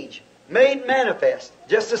each age made manifest,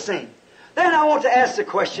 just the same. Then I want to ask the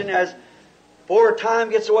question as, before time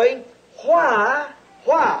gets away, why?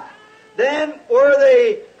 Then were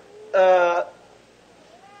they,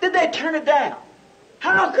 did they turn it down?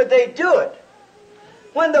 How could they do it?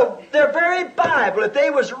 When their very Bible that they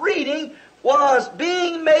was reading was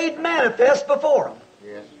being made manifest before them.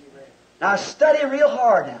 Yes. Now study real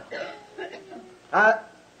hard now.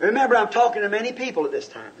 Remember, I'm talking to many people at this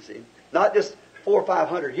time, see? Not just 400 or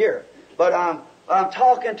 500 here, but I'm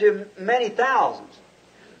talking to many thousands.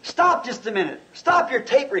 Stop just a minute. Stop your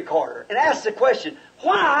tape recorder and ask the question,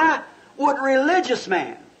 why would religious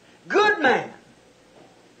man, good man,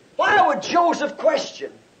 why would Joseph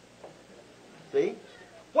question? See?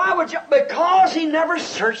 Why would you? Because he never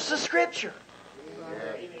searched the Scripture.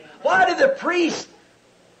 Why did the priest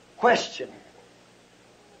question?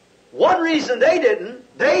 One reason they didn't,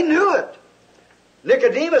 they knew it.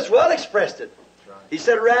 Nicodemus well expressed it. He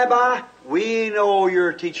said, Rabbi, we know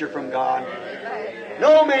you're a teacher from God.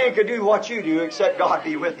 No man could do what you do except God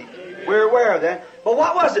be with him. We're aware of that. But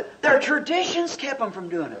what was it? Their traditions kept them from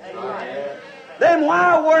doing it. Then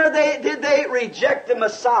why did they reject the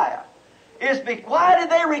Messiah? Why did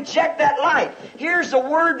they reject that light? Here's the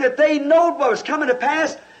word that they knowed was coming to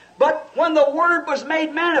pass, but when the word was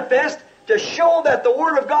made manifest to show that the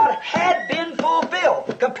word of God had been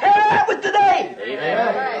fulfilled. Compare that with today.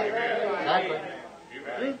 Amen.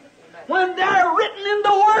 When they're written in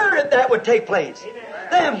the Word that would take place.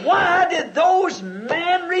 Then why did those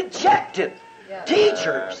men reject it?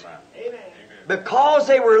 Teachers. Because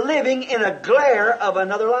they were living in a glare of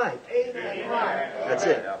another light. That's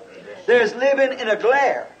it. There's living in a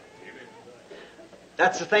glare.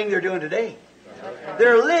 That's the thing they're doing today.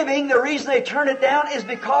 They're living, the reason they turn it down is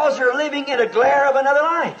because they're living in a glare of another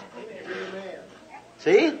light.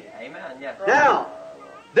 See? Amen. Yes. Now,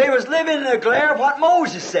 they was living in a glare of what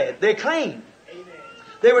Moses said. They claimed.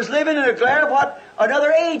 They was living in a glare of what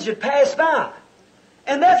another age had passed by.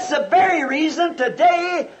 And that's the very reason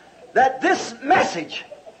today that this message,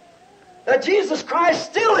 that Jesus Christ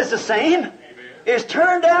still is the same, is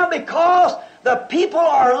turned down because the people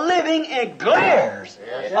are living in glares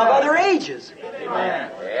of other ages.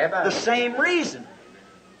 Amen. The same reason.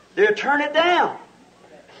 They turn it down.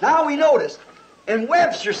 Now we notice, and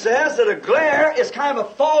Webster says that a glare is kind of a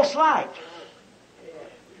false light.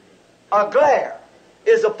 A glare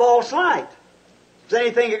is a false light. Is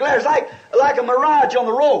anything a glare? It's like a mirage on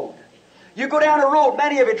the road. You go down the road,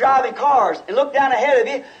 many of you driving cars, and look down ahead of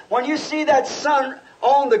you. When you see that sun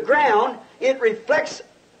on the ground, it reflects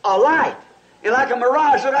a light. And like a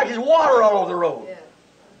mirage, looks like there's water all over the road.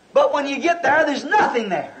 But when you get there, there's nothing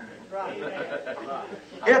there.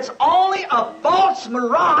 It's only a false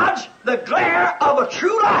mirage, the glare of a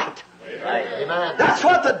true light. Amen. That's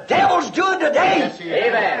what the devil's doing today.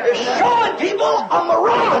 Amen. He's showing people a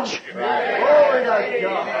mirage.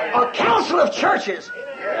 A council of churches.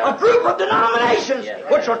 A group of denominations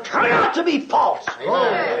which will turn out to be false.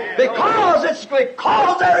 Because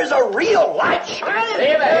there is a real light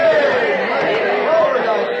shining.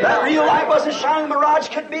 That real light wasn't shining, the mirage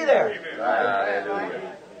couldn't be there.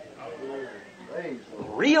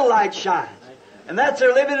 Real light shines. And that's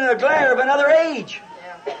they're living in a glare of another age.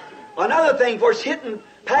 Another thing for us hitting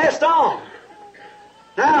passed on.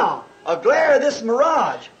 Now, a glare of this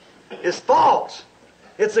mirage is false.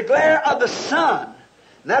 It's a glare of the sun.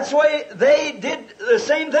 And that's why they did the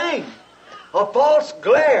same thing. A false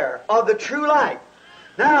glare of the true light.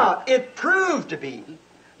 Now, it proved to be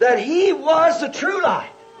that he was the true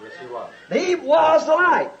light. Yes, he was. He was the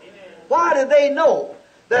light. Why did they know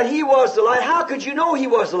that he was the light? How could you know he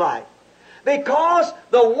was the light? Because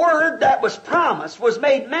the word that was promised was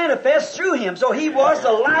made manifest through him. So he was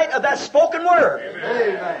the light of that spoken word.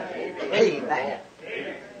 Amen. Amen.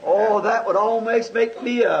 Oh, that would almost make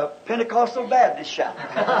me a Pentecostal Baptist shout.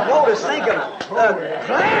 Notice, think of it. A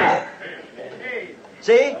glare.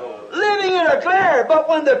 See? Living in a glare. But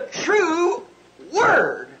when the true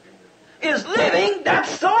word is living,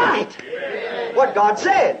 that's the light. What God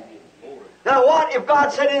said. Now what if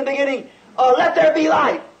God said in the beginning, let there be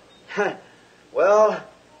light? Well,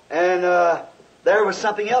 and there was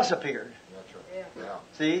something else appeared.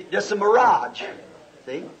 See? Just a mirage.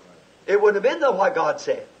 See? It wouldn't have been what God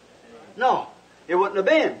said. No, it wouldn't have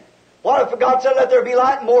been. What if God said, let there be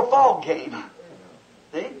light, and more fog came?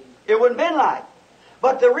 See? It wouldn't have been light.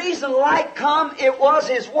 But the reason light come, it was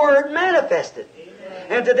His Word manifested.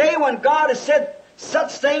 And today when God has said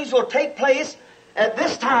such things will take place at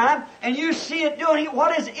this time, and you see it doing it,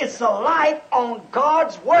 what is it? It's the light on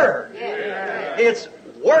God's Word. It's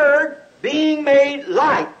Word being made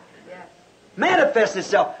light. Manifest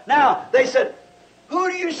itself. Now, they said,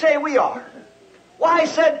 who do you say we are? Why, he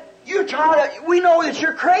said, we know that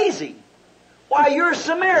you're crazy. Why, you're a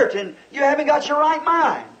Samaritan. You haven't got your right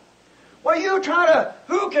mind. Well,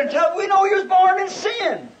 who can tell? We know you was born in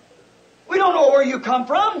sin. We don't know where you come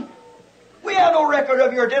from. We have no record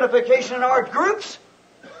of your identification in our groups.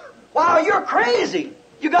 Wow, you're crazy.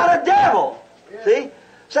 You got a devil. See?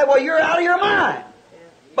 Say, well, you're out of your mind.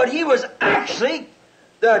 But he was actually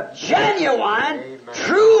the genuine,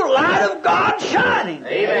 true light of God shining.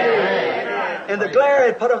 Amen. And the glare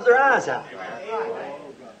had put their eyes out.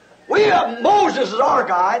 We have Moses as our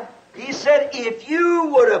guide. He said, if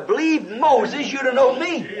you would have believed Moses, you'd have known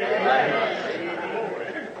me.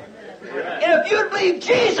 And if you'd believed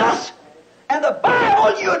Jesus and the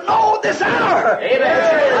Bible, you'd know this hour.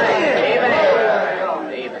 Amen.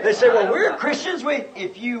 They say, well, we're Christians.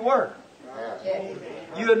 If you were,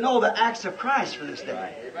 you would know the acts of Christ for this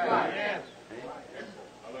day.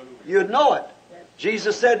 You'd know it.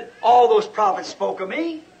 Jesus said, all those prophets spoke of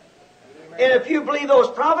me. And if you believe those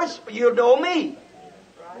prophets, you'll know me.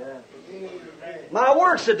 My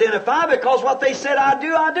works identify, because what they said I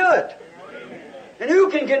do it. And who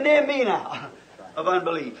can condemn me now of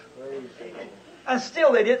unbelief? And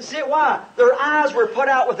still they didn't see it. Why? Their eyes were put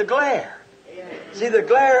out with a glare. See, the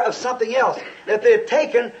glare of something else. That they had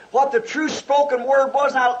taken what the true spoken word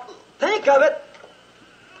was. Now, think of it.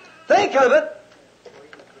 Think of it.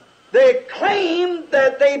 They claimed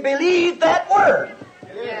that they believed that word.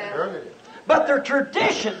 But their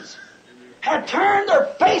traditions had turned their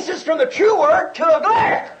faces from the true word to a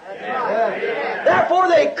glare. Therefore,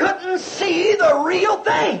 they couldn't see the real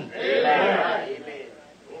thing.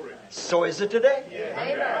 So is it today.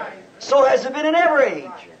 So has it been in every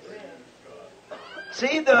age.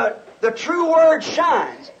 See, the true word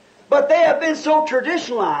shines, but they have been so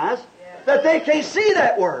traditionalized that they can't see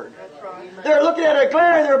that word. They're looking at a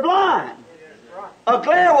glare and they're blind. A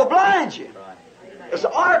glare will blind you. There's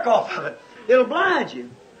an arc off of it. It'll blind you.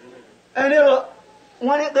 And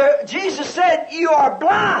Jesus said, you are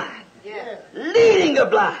blind, leading the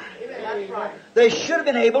blind. They should have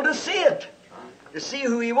been able to see it, to see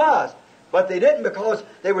who He was. But they didn't, because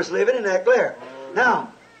they was living in that glare.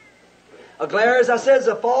 Now, a glare, as I said, is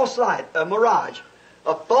a false light, a mirage,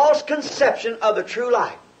 a false conception of the true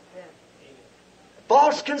light.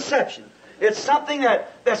 False conception. It's something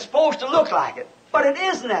that's supposed to look like it, but it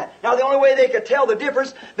isn't that. Now, the only way they could tell the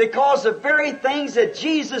difference, because the very things that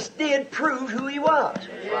Jesus did proved who He was.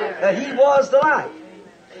 That He was the light.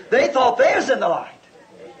 They thought they was in the light.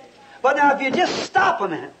 But now, if you just stop a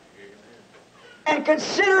minute and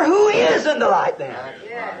consider who He is in the light then.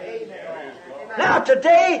 Now,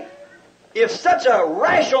 today, if such a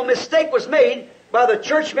rational mistake was made by the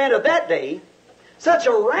churchmen of that day, such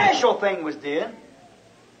a rational thing was done,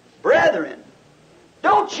 brethren,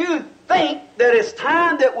 don't you think that it's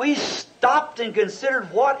time that we stopped and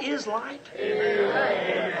considered what is light?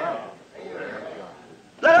 Amen.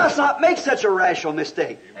 Let us not make such a rational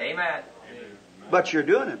mistake. Amen. But you're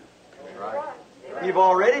doing it. You've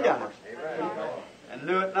already done it. And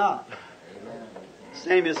knew it not.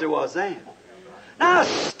 Same as it was then. Now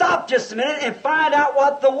stop just a minute and find out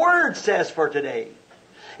what the Word says for today.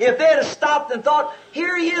 If they had stopped and thought,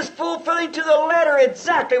 here He is fulfilling to the letter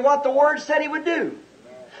exactly what the Word said He would do.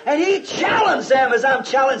 And He challenged them as I'm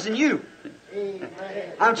challenging you.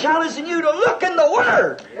 I'm challenging you to look in the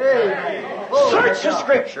Word. Search the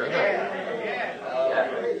Scripture.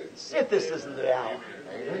 See if this isn't the hour.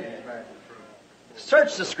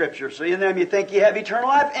 Search the Scripture. So in them you think you have eternal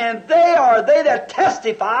life, and they are they that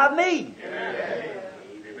testify of me.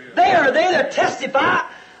 They are they that testify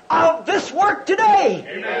of this work today.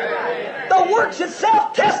 The works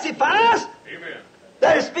itself testifies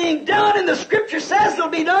that it's being done, and the Scripture says it'll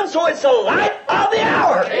be done, so it's the light of the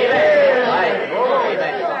hour.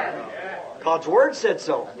 God's Word said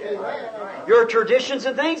so. Your traditions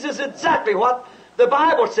and things is exactly what the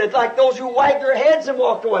Bible said, like those who wagged their heads and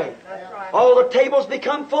walked away. All the tables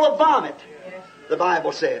become full of vomit, the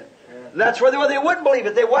Bible said. And that's where they wouldn't believe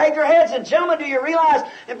it. They wagged their heads, and gentlemen, do you realize,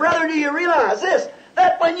 and brother, do you realize this?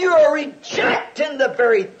 That when you are rejecting the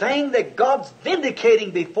very thing that God's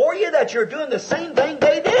vindicating before you, that you're doing the same thing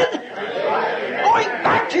they did? Going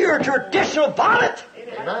back to your traditional vomit?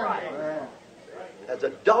 As a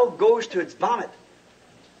dog goes to its vomit.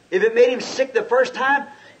 If it made him sick the first time,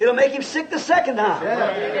 it'll make him sick the second time.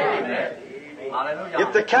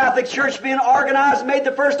 If the Catholic Church being organized and made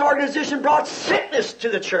the first organization brought sickness to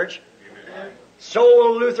the church, so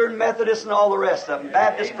will Lutheran, Methodist, and all the rest of them,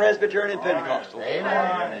 Baptist, Presbyterian, and Pentecostal.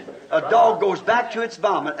 Amen. A dog goes back to its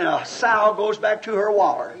vomit, and a sow goes back to her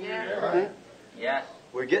water. Yes.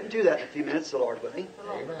 We're getting to that in a few minutes, the Lord willing.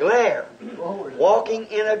 Glare. Walking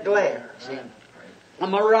in a glare. See? A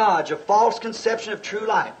mirage, a false conception of true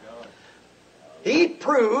light. He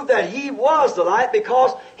proved that He was the light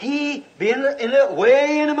because He, being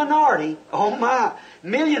way in a minority, oh my,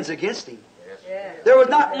 millions against Him. There was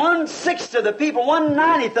not 1/6 of the people,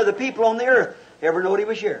 1/90th of the people on the earth ever knowed He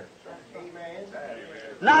was here.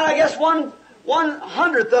 Not, I guess,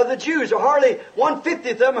 1/100th of the Jews, or hardly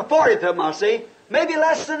 1/50th of them, or 40th of them, I'll say, maybe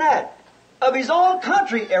less than that, of His own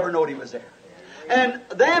country ever knowed He was there. And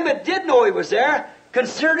them that did know He was there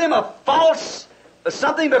considered Him a false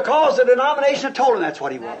something because the denomination told Him that's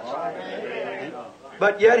what He was.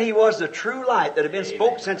 But yet He was the true light that had been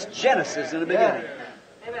spoke since Genesis in the beginning.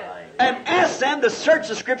 And ask them to search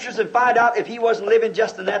the Scriptures and find out if He wasn't living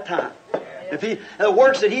just in that time. If the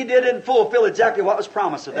works that He did didn't fulfill exactly what was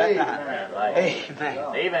promised at that time. Amen.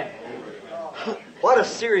 Amen. What a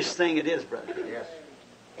serious thing it is, brother.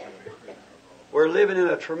 We're living in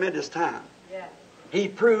a tremendous time. He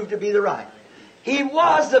proved to be the right. He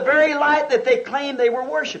was the very light that they claimed they were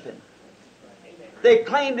worshiping. They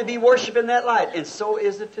claimed to be worshiping that light, and so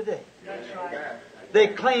is it today. They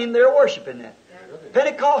claim they're worshiping that.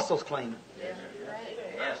 Pentecostals claim it.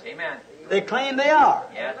 Yes, amen. They claim they are.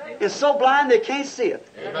 Yes, It's so blind they can't see it.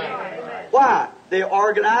 Why? They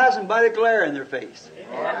organize and by the glare in their face.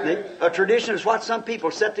 A tradition is what some people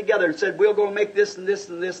set together and said, we'll go make this and this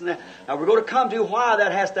and this and that. Now we're going to come to why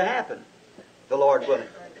that has to happen, the Lord willing.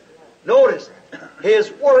 Notice,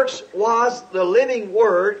 His works was the living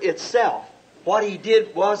Word itself. What He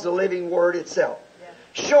did was the living Word itself.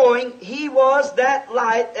 Showing He was that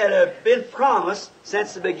light that had been promised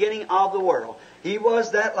since the beginning of the world. He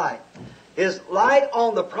was that light. His light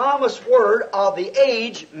on the promised Word of the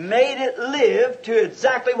age made it live to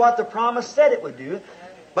exactly what the promise said it would do.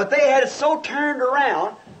 But they had it so turned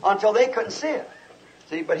around until they couldn't see it.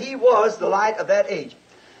 See, but He was the light of that age.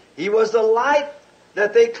 He was the light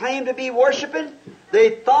that they claimed to be worshiping.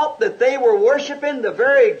 They thought that they were worshiping the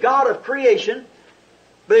very God of creation.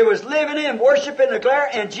 They was living in worshiping the glare,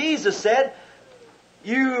 and Jesus said,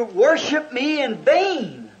 you worship me in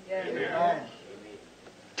vain. Amen.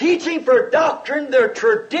 Teaching for doctrine the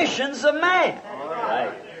traditions of man.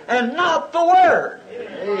 And not the Word.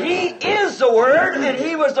 He is the Word, and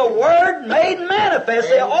He was the Word made manifest.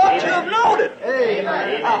 They ought to have known it.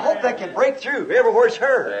 Amen. I hope that can break through everywhere it's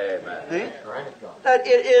heard. See? That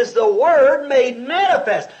it is the Word made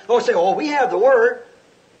manifest. They'll say, oh, we have the Word.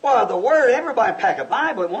 Well, the Word, everybody pack a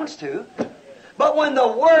Bible it wants to. But when the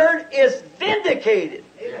Word is vindicated,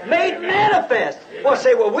 made manifest, well,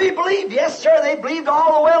 say, well, we believe. Yes, sir, they believed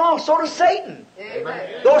all the way along. So does Satan.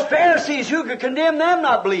 Amen. Those Pharisees, who could condemn them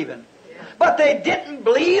not believing? But they didn't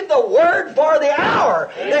believe the Word for the hour.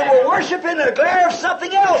 They were worshiping the glare of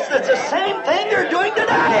something else. That's the same thing they're doing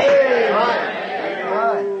today.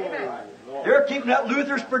 They're keeping up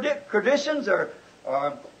Luther's traditions or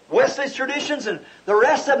Wesley's traditions and the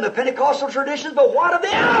rest of them, the Pentecostal traditions, but what of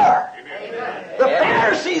the hour? The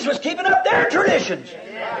Pharisees was keeping up their traditions.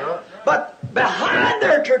 But behind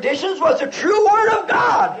their traditions was the true Word of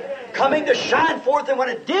God coming to shine forth, and when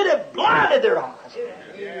it did, it blinded their eyes.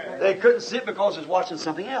 They couldn't see it because it was watching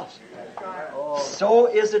something else. So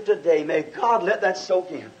is it today. May God let that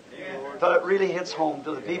soak in until it really hits home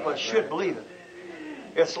to the people that should believe it.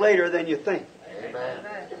 It's later than you think.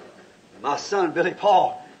 My son, Billy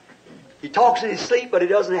Paul, he talks in his sleep, but he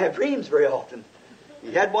doesn't have dreams very often.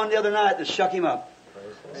 He had one the other night that shook him up.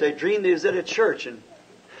 So he dreamed he was at a church, and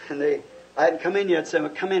I hadn't come in yet, so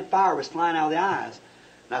come in, fire was flying out of the eyes.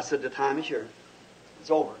 And I said, the time is here.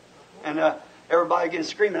 It's over. And everybody again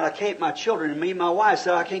screaming. I can't, my children and me and my wife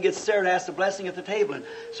said, I can't get Sarah to ask the blessing at the table and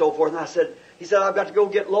so forth. And he said, I've got to go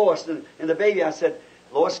get Lois and the baby. I said,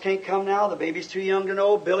 Lois can't come now. The baby's too young to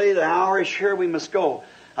know. Billy, the hour is here. We must go.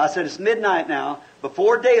 I said, it's midnight now,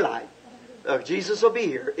 before daylight. Jesus will be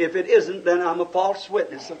here. If it isn't, then I'm a false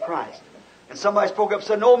witness of Christ. And somebody spoke up and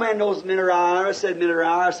said, no man knows the minute or hour. I said, minute or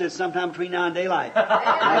hour. I said, sometime between now and daylight.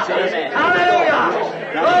 I said,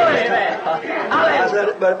 I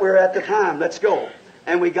said, but we're at the time. Let's go.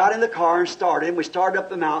 And we got in the car and started. And we started up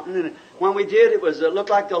the mountain. And when we did, it looked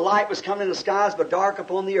like the light was coming in the skies, but dark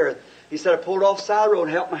upon the earth. He said, I pulled off the side of the road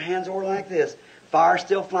and held my hands over like this. Fire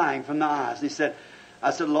still flying from the eyes. And he said, I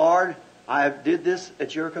said, Lord, I did this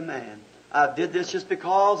at your command. I did this just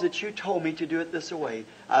because that you told me to do it this way.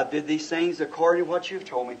 I did these things according to what you've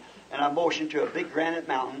told me. And I motioned to a big granite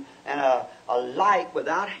mountain, and a light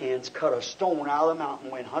without hands cut a stone out of the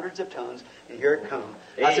mountain, weighing hundreds of tons, and here it comes.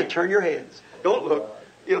 I said, turn your heads. Don't look.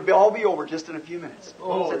 It'll all be over just in a few minutes.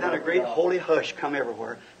 So then a great holy hush come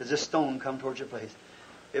everywhere as this stone come towards your place.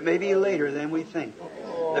 It may be later than we think.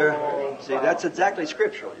 See, that's exactly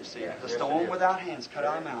scriptural, you see. The stone without hands cut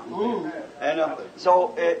out a mountain. And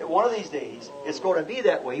one of these days, it's going to be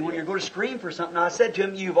that way when you're going to scream for something. I said to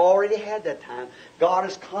him, you've already had that time. God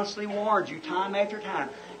has constantly warned you time after time.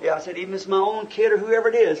 Yeah, I said, even if it's my own kid or whoever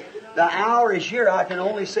it is, the hour is here. I can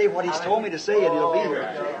only say what He's told me to say, and it'll be here.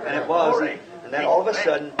 And it was. And then all of a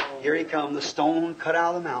sudden, here He come, the stone cut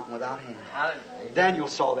out of the mountain without hands. Daniel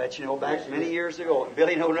saw that, back many years ago.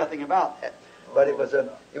 Billy knew nothing about that. But it was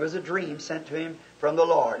a dream sent to him from the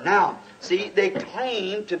Lord. Now, see, they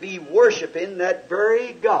claimed to be worshiping that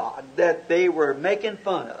very God that they were making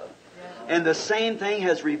fun of. And the same thing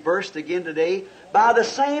has reversed again today by the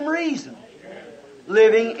same reason.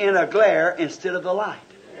 Living in a glare instead of the light.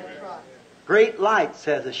 Great light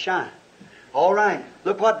says a shine. All right,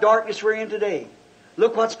 look what darkness we're in today.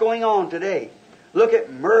 Look what's going on today. Look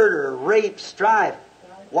at murder, rape, strife.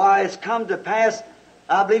 Why, it's come to pass,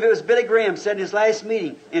 I believe it was Billy Graham said in his last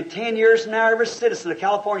meeting, in 10 years from now, every citizen of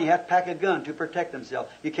California has to pack a gun to protect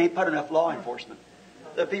themselves. You can't put enough law enforcement.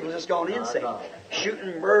 The people have just gone insane.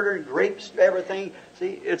 Shooting, murdering, rapes, everything.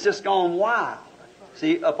 See, it's just gone wild.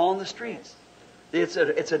 See, up on the streets. It's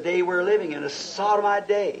a day we're living in, a sodomite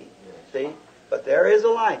day. See? But there is a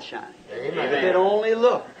light shining. Amen. If it only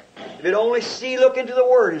look. If it only look into the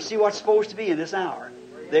Word and see what's supposed to be in this hour,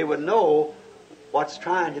 they would know what's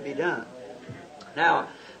trying to be done. Now,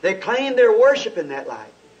 they claim they're worshiping that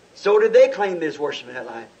light. So did they claim they was worshiping that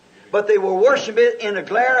light. But they were worshiping it in the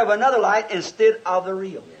glare of another light instead of the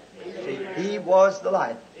real. See, He was the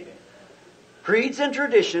light. Creeds and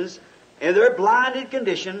traditions, in their blinded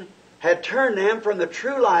condition, had turned them from the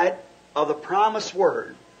true light of the promised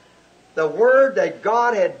Word. The Word that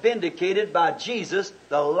God had vindicated by Jesus,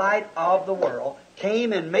 the light of the world,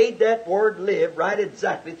 came and made that Word live right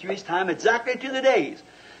exactly through His time, exactly to the days.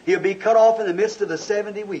 He'll be cut off in the midst of the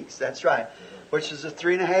 70 weeks. That's right. Which is the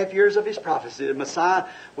 3.5 years of His prophecy. The Messiah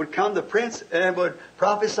would come, the Prince, and would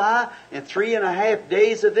prophesy in 3.5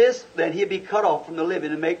 days of this, then He'd be cut off from the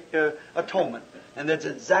living and make atonement. And that's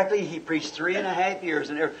exactly, He preached 3.5 years.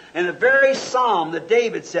 And the very psalm that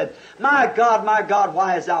David said, my God,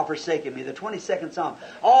 why hast thou forsaken me? The 22nd psalm.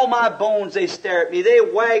 All my bones, they stare at me. They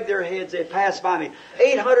wag their heads. They pass by me.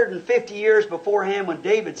 850 years beforehand, when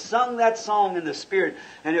David sung that song in the Spirit,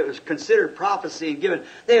 and it was considered prophecy and given,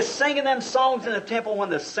 they're singing them songs in the temple when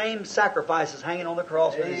the same sacrifice is hanging on the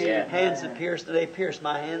cross with His hands that pierced, and they pierced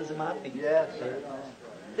my hands and my feet. Yes.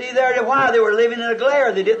 See, there, why? They were living in a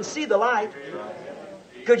glare. They didn't see the light.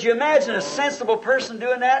 Could you imagine a sensible person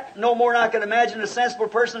doing that? No more than I can imagine a sensible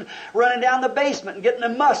person running down the basement and getting a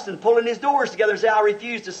must and pulling his doors together and say, I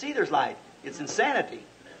refuse to see there's light. It's insanity.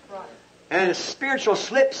 And a spiritual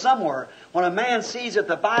slip somewhere when a man sees that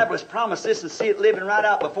the Bible has promised this and see it living right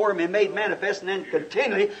out before him and made manifest, and then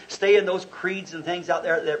continually stay in those creeds and things out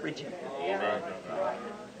there that reject it.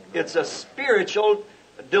 It's a spiritual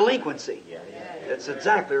delinquency. That's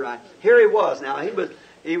exactly right. Here he was now.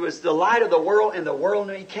 He was the light of the world, and the world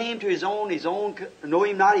knew He came to His own knew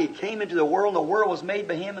Him not. He came into the world, and the world was made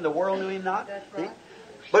by Him, and the world knew Him not. Right.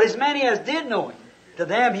 But as many as did know Him, to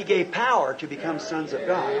them He gave power to become sons of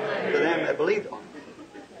God, to them that believed on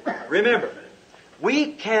Him. Remember,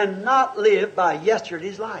 we cannot live by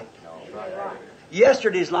yesterday's light.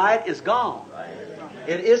 Yesterday's light is gone.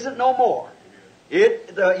 It isn't no more.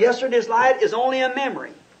 Yesterday's light is only a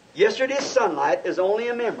memory. Yesterday's sunlight is only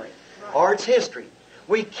a memory, or it's history.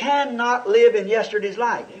 We cannot live in yesterday's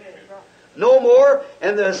light. No more,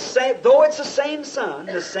 and though it's the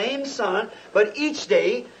same sun, but each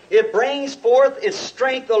day it brings forth its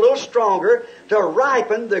strength a little stronger to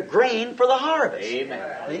ripen the grain for the harvest.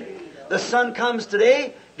 Amen. See? The sun comes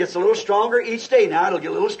today, gets a little stronger each day. Now it'll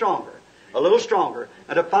get a little stronger,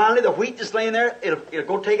 and finally the wheat that's laying there, it'll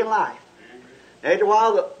go taking life. After a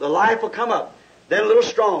while, the life will come up. Then a little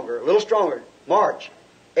stronger. March,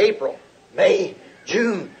 April, May,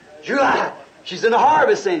 June, July. She's in the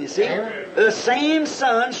harvest then, you see. The same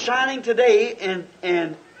sun shining today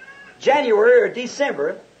in January or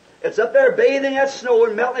December. It's up there bathing that snow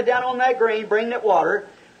and melting it down on that grain, bringing it water.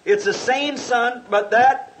 It's the same sun, but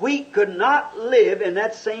that wheat could not live in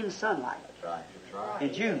that same sunlight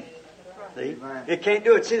in June. See? It can't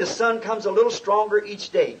do it. See, the sun comes a little stronger each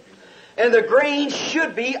day. And the grain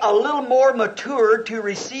should be a little more matured to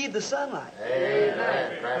receive the sunlight.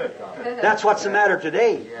 Amen. That's what's the matter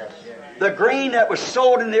today. The grain that was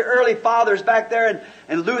sowed in the early fathers back there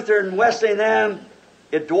and Luther and Wesley and them,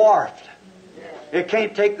 it dwarfed. It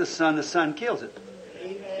can't take the sun kills it.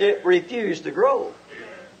 It refused to grow.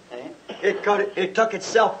 It took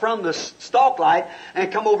itself from the stalk light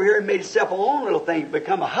and come over here and made itself a own little thing,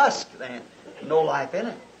 become a husk then. No life in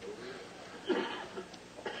it.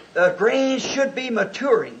 The grain should be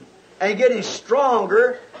maturing and getting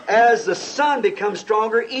stronger as the sun becomes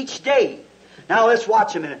stronger each day. Now let's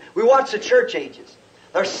watch a minute. We watch the church ages.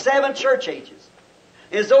 There's 7 church ages.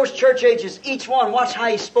 As those church ages, each one, watch how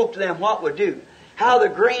he spoke to them, what would do. How the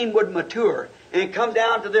grain would mature and come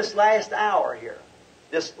down to this last hour here.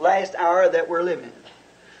 This last hour that we're living in.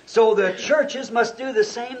 So the churches must do the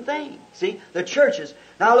same thing. See, the churches.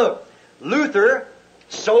 Now look, Luther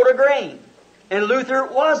sowed a grain. And Luther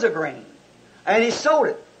was a grain. And he sowed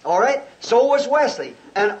it. All right? So was Wesley.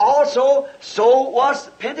 And also, so was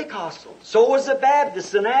Pentecostal. So was the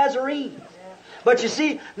Baptists, the Nazarenes. But you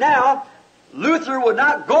see, now, Luther would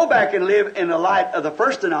not go back and live in the light of the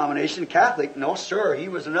first denomination, Catholic. No, sir, he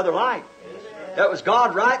was another light. That was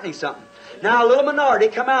God writing something. Now, a little minority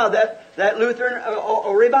come out of that Lutheran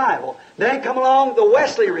revival. Then come along the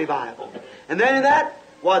Wesley revival. And then in that,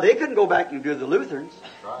 well, they couldn't go back and do the Lutherans.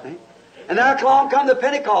 Right? And now along come the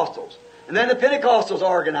Pentecostals. And then the Pentecostals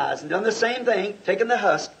organized and done the same thing, taking the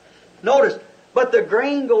husk. Notice, but the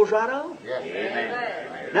grain goes right on.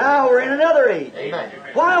 Yes. Now we're in another age. Amen.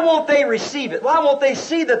 Why won't they receive it? Why won't they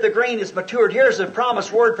see that the grain is matured? Here's the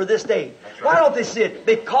promised word for this day. Right. Why don't they see it?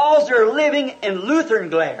 Because they're living in Lutheran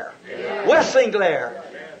glare, Wesleyan glare,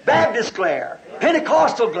 Baptist glare,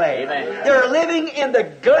 Pentecostal glare. Amen. They're living in the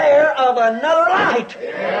glare of another light.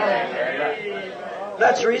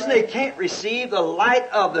 That's the reason they can't receive the light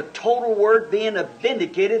of the total Word being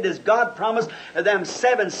vindicated as God promised. Them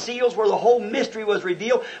 7 seals where the whole mystery was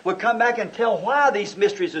revealed would come back and tell why these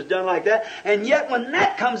mysteries was done like that. And yet when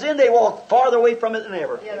that comes in, they walk farther away from it than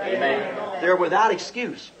ever. Amen. They're without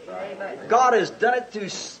excuse. God has done it through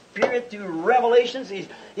Spirit, through revelations.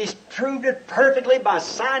 He's proved it perfectly by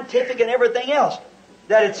scientific and everything else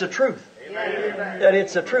that it's the truth. That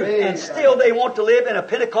it's the truth. And still they want to live in a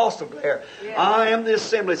Pentecostal glare. I am the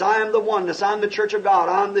assemblies. I am the oneness. I'm the church of God.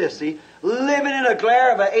 I'm this. See? Living in a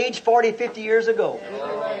glare of an age 40, 50 years ago.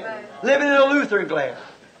 Living in a Lutheran glare.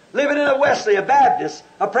 Living in a Wesley, a Baptist,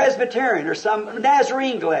 a Presbyterian, or some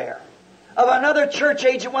Nazarene glare. Of another church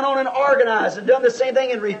age that went on and organized and done the same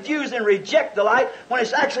thing and refused and reject the light when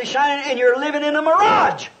it's actually shining and you're living in a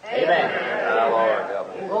mirage. Amen.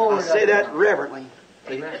 I say that reverently.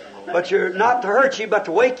 See? But you're not to hurt you, but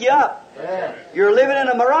to wake you up. You're living in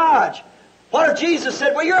a mirage. What if Jesus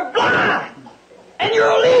said, well, you're blind, and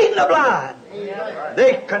you're leading the blind?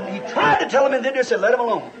 He tried to tell them, and then they said, let them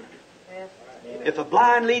alone. If a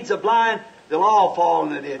blind leads a blind, they'll all fall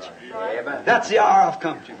in the ditch. That's the hour I've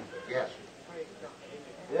come to. Yes.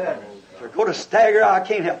 If I go to stagger, I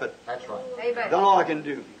can't help it. That's right. Done all I can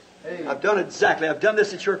do. I've done it exactly. I've done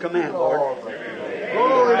this at your command, Lord.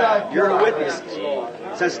 You're a witness.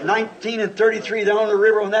 Since 1933, down on the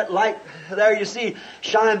river on that light there you see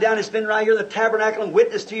shine down. It's been right here in the tabernacle and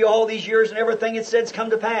witnessed to you all these years, and everything it said's come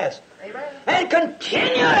to pass. Amen. And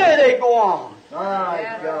continually they go on.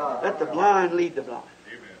 My God. Let the blind lead the blind.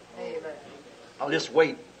 Amen. I'll just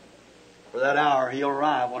wait for that hour. He'll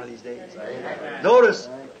arrive one of these days. Amen. Notice,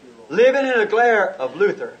 living in a glare of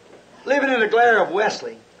Luther, living in a glare of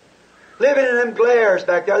Wesley, living in them glares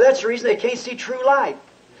back there. That's the reason they can't see true light.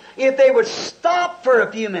 If they would stop for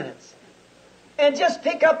a few minutes and just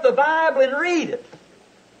pick up the Bible and read it,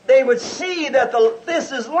 they would see that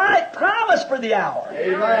this is light promised for the hour.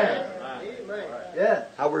 Amen. Yes.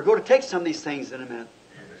 Now we're going to take some of these things in a minute.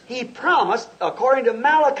 He promised, according to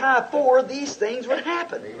Malachi 4, these things would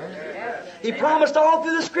happen. He promised all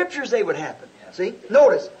through the Scriptures they would happen. See?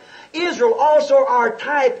 Notice, Israel also are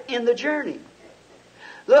type in the journey.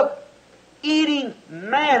 Look, eating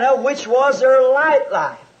manna, which was their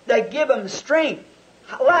life, that give them strength,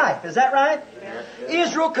 life. Is that right?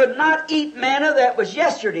 Israel could not eat manna that was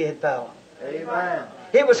yesterday had fallen. Amen.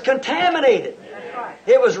 It was contaminated.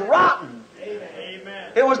 It was rotten.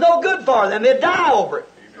 It was no good for them. They'd die over it.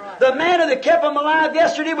 The manna that kept them alive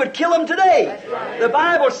yesterday would kill them today. The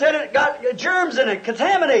Bible said it got germs in it,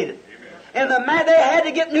 contaminated. And they had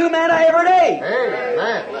to get new manna every day.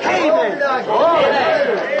 Amen. Amen.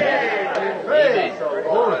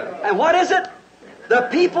 And what is it? The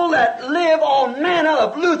people that live on manna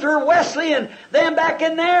of Luther, Wesley, and them back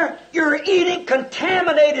in there, you're eating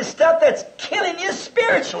contaminated stuff that's killing you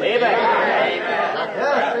spiritually. Amen.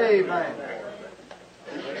 Yes, amen.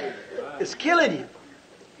 It's killing you.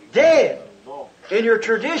 Dead in your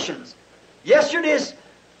traditions. Yesterday's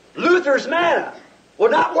Luther's manna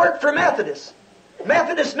would not work for Methodists.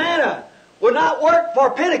 Methodist manna will not work for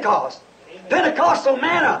Pentecost. Pentecostal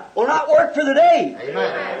manna will not work for the day.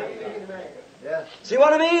 Amen. Yes. See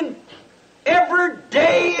what I mean? Every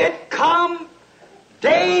day it come,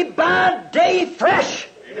 day by day fresh.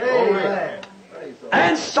 Amen.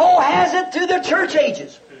 went through the church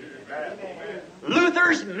ages.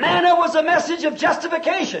 Luther's manna was a message of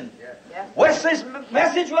justification. Wesley's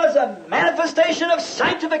message was a manifestation of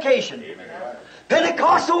sanctification.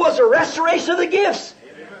 Pentecostal was a restoration of the gifts.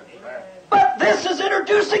 But this is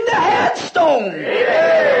introducing the headstone.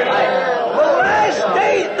 The last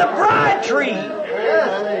day, the bride tree.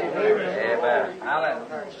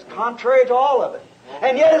 It's contrary to all of it.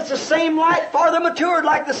 And yet it's the same light farther matured,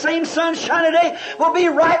 like the same sunshine today will be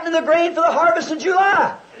ripening the grain for the harvest in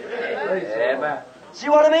July. Amen. See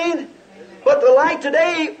what I mean? But the light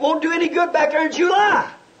today won't do any good back there in July.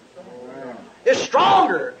 It's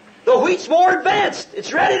stronger. The wheat's more advanced.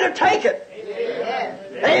 It's ready to take it.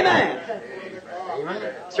 Amen.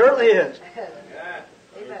 Certainly is.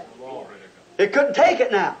 It couldn't take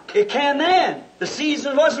it now. It can then. The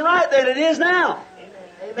season wasn't right then. It is now.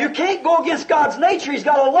 You can't go against God's nature. He's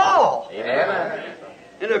got a law. Amen.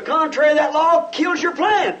 And the contrary of that law kills your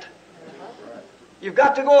plant. You've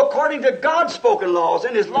got to go according to God's spoken laws,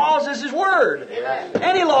 and His laws is His Word.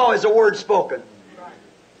 Any law is a word spoken.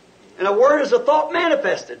 And a word is a thought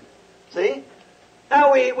manifested. See?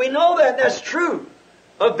 Now we know that that's true.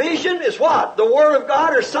 A vision is what? The Word of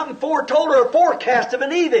God or something foretold or a forecast of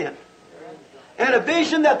an event. And a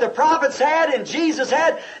vision that the prophets had and Jesus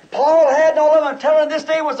had, Paul had, and all of them telling this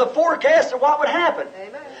day was a forecast of what would happen.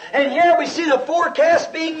 Amen. And here we see the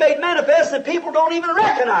forecast being made manifest and people don't even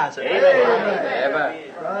recognize it.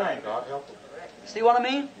 Amen. Right. See what I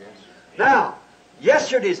mean? Now,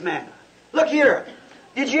 yesterday's manna. Look here.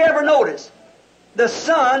 Did you ever notice? The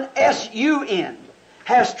sun, S-U-N,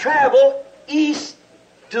 has traveled east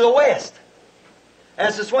to the west.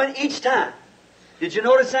 As it's went each time. Did you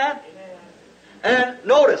notice that? And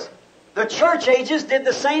notice, the church ages did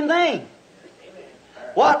the same thing.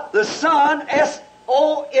 What? The sun,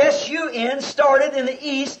 S-O-S-U-N, started in the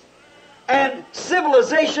east, and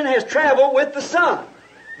civilization has traveled with the sun.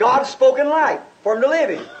 God's spoken light for them to live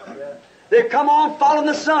in. They've come on following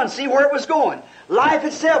the sun, see where it was going. Life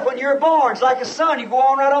itself, when you're born, is like a sun. You go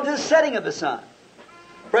on right on to the setting of the sun.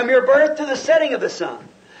 From your birth to the setting of the sun.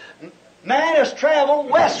 Man has traveled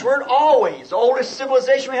westward always. The oldest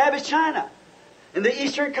civilization we have is China. In the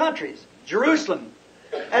eastern countries, Jerusalem.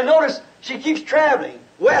 And notice, she keeps traveling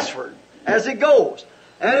westward as it goes.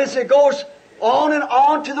 And as it goes on and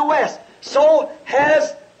on to the west. So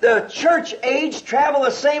has the church age traveled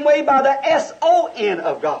the same way by the S-O-N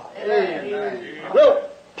of God.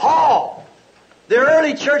 Look, Paul, the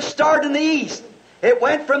early church started in the east. It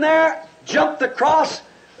went from there, jumped across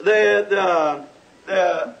the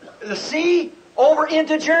sea over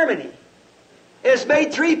into Germany. It's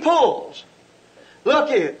made 3 pulls. Look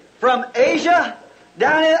here, from Asia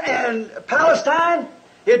down in Palestine,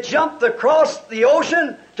 it jumped across the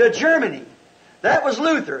ocean to Germany. That was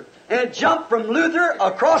Luther. And it jumped from Luther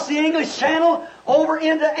across the English Channel over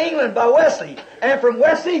into England by Wesley. And from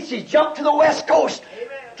Wesley, she jumped to the west coast,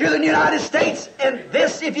 to the United States. And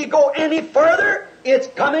this, if you go any further, it's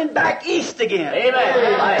coming back east again.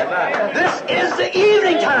 Amen. This is the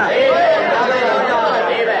evening time. Amen.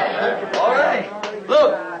 All right.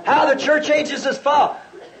 Look how the church ages is fall.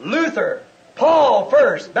 Luther, Paul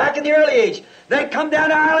first, back in the early age. Then come down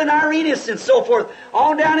to Ireland, Irenaeus and so forth.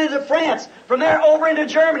 On down into France. From there over into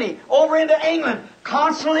Germany. Over into England.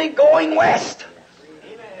 Constantly going west.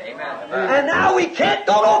 Amen. And now we can't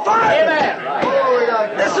go no farther.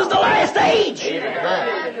 Amen. This is the last age.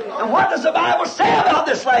 And what does the Bible say about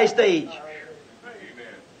this last age?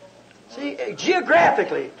 See,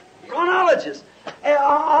 geographically, chronologists,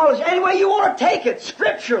 any way you want to take it,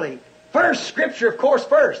 scripturally. First, Scripture, of course,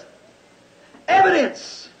 first.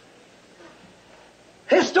 Evidence.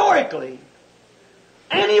 Historically.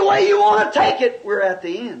 Any way you want to take it, we're at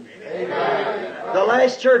the end. Amen. The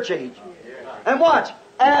last church age. And watch.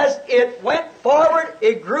 As it went forward,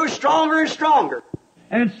 it grew stronger and stronger.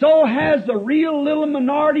 And so has the real little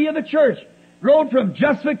minority of the church grown from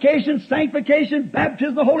justification, sanctification, baptism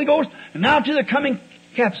of the Holy Ghost, and now to the coming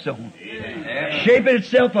capstone. Amen. Shaping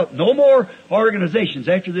itself up. No more organizations.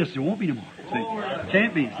 After this, there won't be no more. See?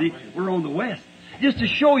 Can't be. See, we're on the west. Just to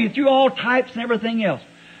show you through all types and everything else.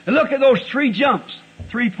 And look at those 3 jumps,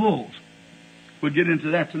 3 pulls. We'll get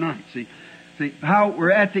into that tonight. See how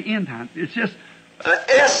we're at the end time. It's just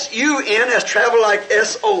S-U-N has traveled like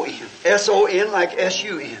S-O-N. S-O-N like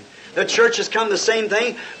S-U-N. The church has come the same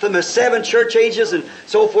thing from the 7 church ages and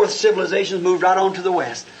so forth. Civilizations moved right on to the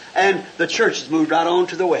west. And the church has moved right on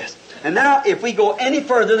to the west. And now, if we go any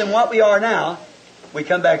further than what we are now, we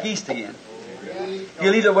come back east again.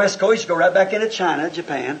 You leave the west coast, you go right back into China,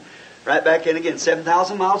 Japan, right back in again,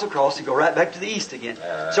 7,000 miles across, you go right back to the east again.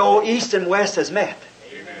 So east and west has met.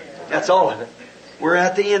 That's all of it. We're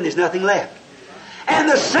at the end. There's nothing left. And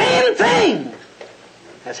the same thing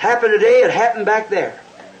has happened today. It happened back there.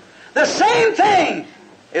 The same thing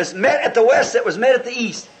is met at the west that was met at the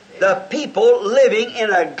east. The people living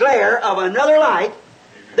in a glare of another light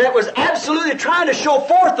that was absolutely trying to show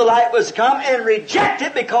forth the light was come and reject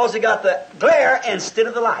it because they got the glare instead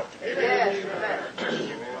of the light.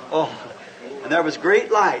 Oh, and there was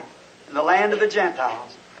great light in the land of the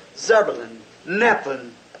Gentiles. Zebulun,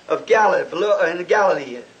 Nephilim of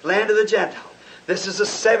Galilee, land of the Gentiles. This is the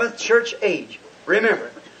 7th church age.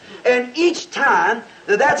 Remember. And each time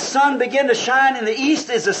that sun began to shine in the east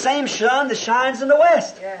is the same sun that shines in the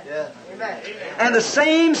west. Yeah. Amen. And the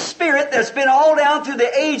same Spirit that's been all down through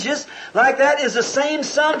the ages like that is the same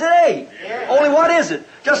sun today. Yeah. Only what is it?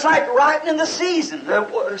 Just like ripening the season.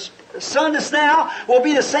 The sun that's now will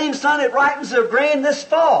be the same sun that ripens the grain this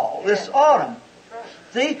fall, this autumn.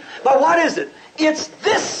 See? But what is it? It's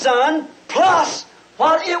this sun plus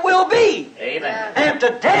what it will be. Amen. And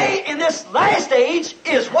today, in this last age,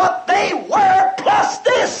 is what they were plus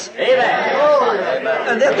this. Amen.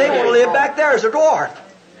 And that they will live back there as a dwarf.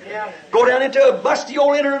 Go down into a busty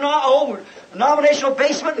old denominational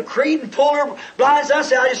basement and creed and pull their blinds and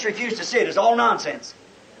say, I just refuse to see it. It's all nonsense.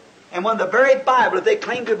 And when the very Bible that they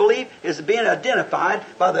claim to believe is being identified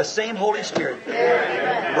by the same Holy Spirit,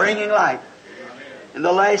 bringing light in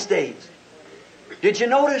the last days. Did you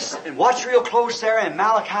notice, and watch real close there in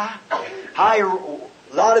Malachi, how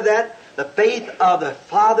a lot of that, the faith of the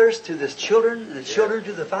fathers to the children, and the children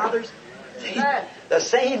to the fathers? See, the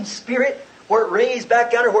same Spirit, where it raised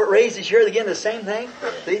back out, or where it raises here again, the same thing.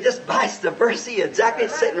 See, just vice versa, exactly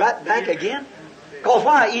sitting right back again. Because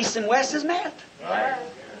why? East and West is met.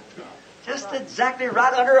 Just exactly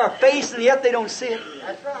right under our face, and yet they don't see it.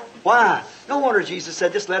 That's right. Why? No wonder Jesus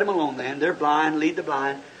said, just let them alone then. They're blind, lead the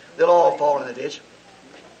blind. They'll all fall in the ditch.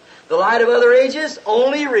 The light of other ages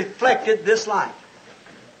only reflected this light.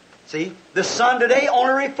 See, the sun today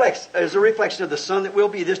only is a reflection of the sun that will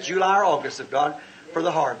be this July or August of God for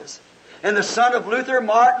the harvest. And the son of Luther,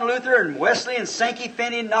 Martin Luther, and Wesley, and Sankey,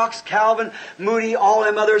 Finney, Knox, Calvin, Moody, all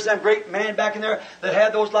them others, that great man back in there that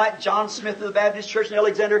had those lights, John Smith of the Baptist Church, and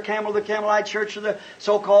Alexander Campbell of the Campbellite Church, and the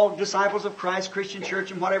so-called Disciples of Christ Christian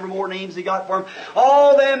Church, and whatever more names they got for them.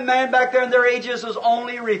 All them men back there in their ages was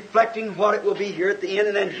only reflecting what it will be here at the end.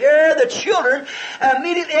 And then here the children,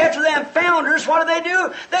 immediately after them founders, what did they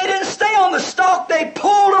do? They didn't stay on the stalk. They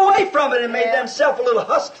pulled away from it and made themselves a little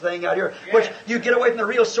husk thing out here, which you get away from the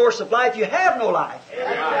real source of life. You have no life.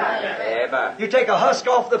 Amen. You take a husk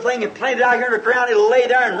off the thing and plant it out here in the ground, it'll lay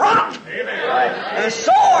there and rot. And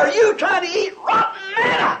so are you trying to eat rotten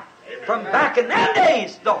manna from back in them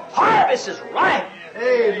days. The harvest is ripe.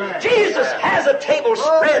 Amen. Jesus has a table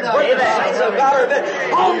spread where the saints of God are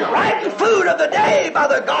fed on ripe food of the day by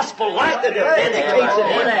the gospel light that vindicates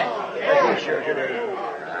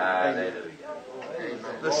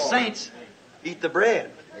it. The saints eat the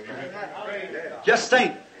bread. Just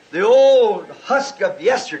think, the old husk of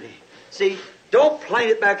yesterday. See, don't plant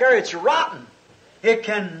it back there. It's rotten. It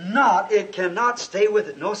cannot stay with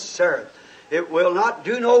it. No, sir. It will not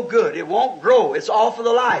do no good. It won't grow. It's all for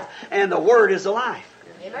the life. And the Word is the life.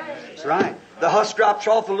 Amen. That's right. The husk drops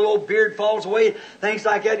off, the little beard falls away, things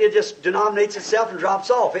like that. It just denominates itself and drops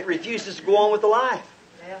off. It refuses to go on with the life.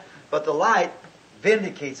 But the light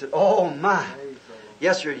vindicates it. Oh, my.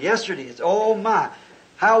 Yesterday, it's oh, my.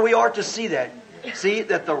 How we are to see that. See,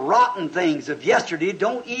 that the rotten things of yesterday,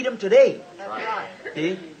 don't eat them today.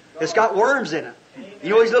 See? It's got worms in it. You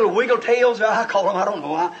know these little wiggle tails? I call them, I don't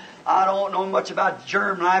know. I don't know much about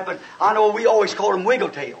germ life, but I know we always call them wiggle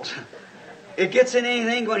tails. It gets in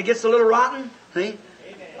anything when it gets a little rotten. See?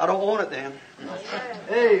 I don't want it then.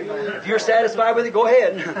 Amen. If you're satisfied with it, go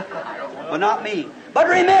ahead. But not me. But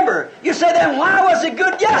remember, you say then, why was it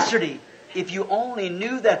good yesterday? If you only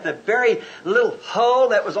knew that the very little hull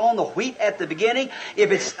that was on the wheat at the beginning, if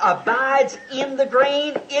it abides in the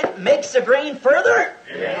grain, it makes the grain further.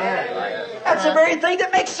 That's the very thing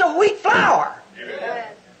that makes the wheat flour.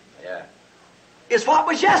 It's what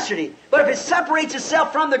was yesterday. But if it separates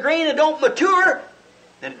itself from the grain and don't mature,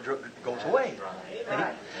 then it goes away.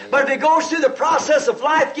 But if it goes through the process of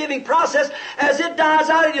life-giving process, as it dies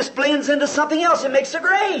out, it just blends into something else. It makes the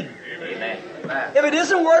grain. Amen. If it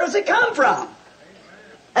isn't, where does it come from?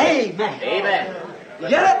 Amen. Amen. You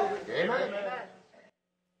get it? Amen.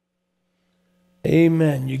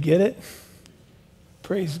 Amen. You get it?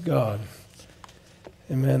 Praise God.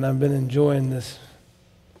 Amen. I've been enjoying this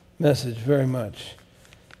message very much.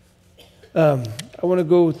 I want to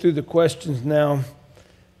go through the questions now.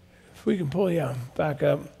 If we can pull you back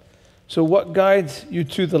up. So what guides you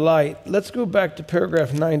to the light? Let's go back to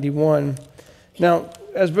paragraph 91. Now,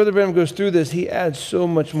 as Brother Branham goes through this, he adds so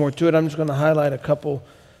much more to it. I'm just going to highlight a couple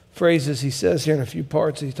phrases he says here in a few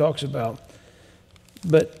parts that he talks about.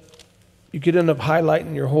 But you could end up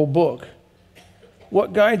highlighting your whole book.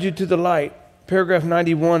 What guides you to the light? Paragraph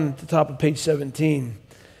 91 at the top of page 17.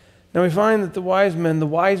 Now we find that the wise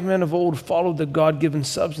men of old followed the God-given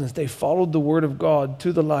substance. They followed the word of God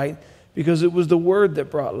to the light because it was the word that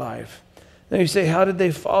brought life. Now you say, how did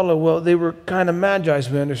they follow? Well, they were kind of magi,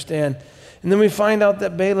 we understand. And then we find out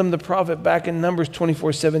that Balaam the prophet, back in Numbers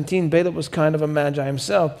 24:17, Balaam was kind of a magi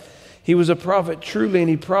himself. He was a prophet truly, and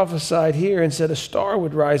he prophesied here and said a star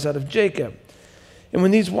would rise out of Jacob. And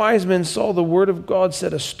when these wise men saw the word of God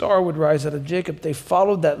said a star would rise out of Jacob, they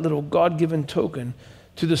followed that little God-given token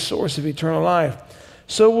to the source of eternal life.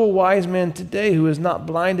 So will wise men today, who is not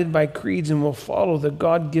blinded by creeds and will follow the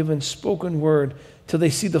God-given spoken word till they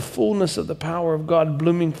see the fullness of the power of God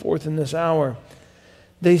blooming forth in this hour.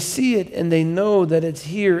 They see it and they know that it's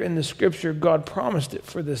here in the scripture. God promised it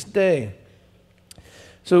for this day.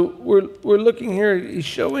 So we're looking here, he's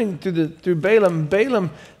showing through Balaam.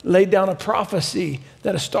 Balaam laid down a prophecy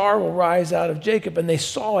that a star will rise out of Jacob, and they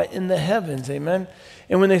saw it in the heavens, amen?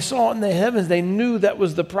 And when they saw it in the heavens, they knew that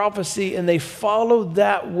was the prophecy, and they followed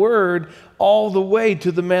that word all the way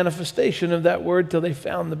to the manifestation of that word till they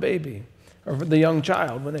found the baby, or the young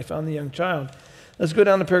child, when they found the young child. Let's go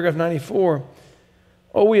down to paragraph 94.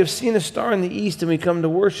 Oh, we have seen a star in the east, and we come to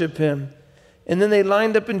worship him. And then they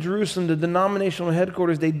lined up in Jerusalem, the denominational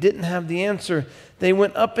headquarters. They didn't have the answer. They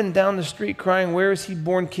went up and down the street crying, where is he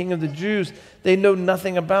born King of the Jews? They know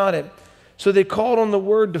nothing about it. So they called on the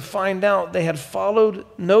word to find out. They had followed,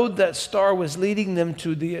 knowed that star was leading them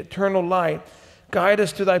to the eternal light. Guide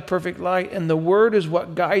us to thy perfect light. And the word is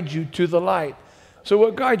what guides you to the light. So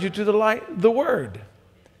what guides you to the light? The word.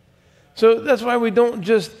 So that's why we don't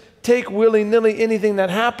just take willy-nilly anything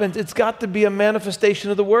that happens. It's got to be a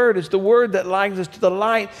manifestation of the word. It's the word that leads us to the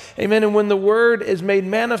light. Amen. And when the word is made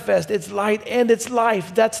manifest, it's light and it's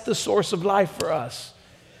life. That's the source of life for us.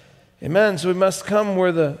 Amen. So we must come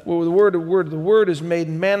where the word is made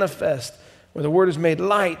manifest, where the word is made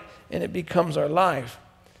light, and it becomes our life.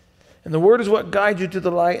 And the word is what guides you to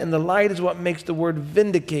the light, and the light is what makes the word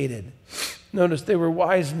vindicated. Notice they were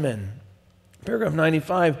wise men. Paragraph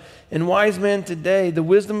 95, and wise men today, the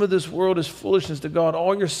wisdom of this world is foolishness to God.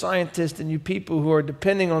 All your scientists and you people who are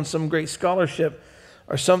depending on some great scholarship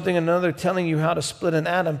or something or another telling you how to split an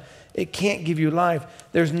atom, it can't give you life.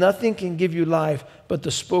 There's nothing can give you life but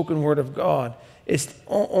the spoken word of God. It's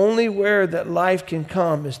only where that life can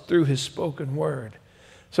come is through his spoken word.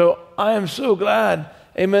 So I am so glad,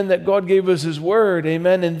 amen, that God gave us his word,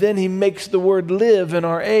 amen, and then he makes the word live in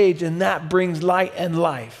our age, and that brings light and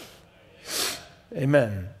life.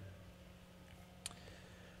 Amen.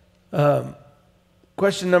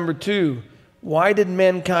 Question number 2. Why did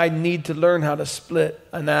mankind need to learn how to split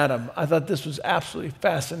an atom? I thought this was absolutely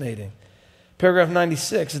fascinating. Paragraph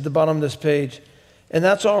 96 at the bottom of this page. And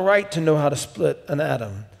that's all right to know how to split an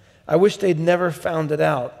atom. I wish they'd never found it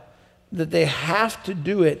out. That they have to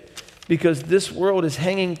do it because this world is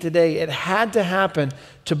hanging today. It had to happen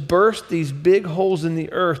to burst these big holes in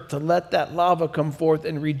the earth, to let that lava come forth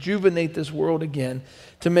and rejuvenate this world again,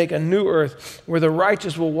 to make a new earth where the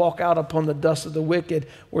righteous will walk out upon the dust of the wicked,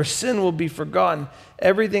 where sin will be forgotten.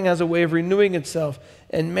 Everything has a way of renewing itself.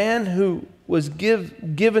 And man who was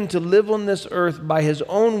given to live on this earth by his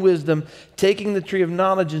own wisdom, taking the tree of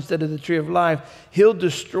knowledge instead of the tree of life, he'll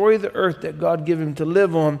destroy the earth that God gave him to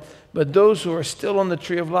live on. But those who are still on the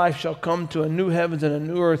tree of life shall come to a new heavens and a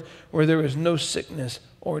new earth where there is no sickness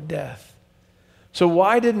or death. So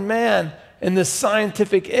why did man in this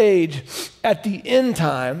scientific age at the end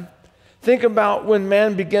time, think about when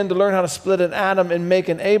man began to learn how to split an atom and make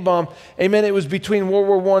an A-bomb. Amen. It was between World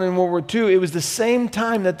War I and World War II. It was the same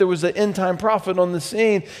time that there was an end-time prophet on the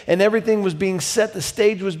scene and everything was being set. The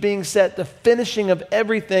stage was being set. The finishing of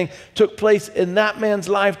everything took place in that man's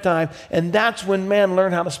lifetime. And that's when man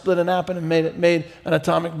learned how to split an atom and made an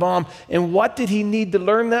atomic bomb. And what did he need to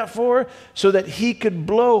learn that for? So that he could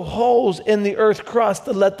blow holes in the earth crust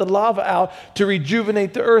to let the lava out to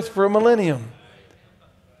rejuvenate the earth for a millennium.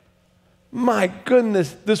 My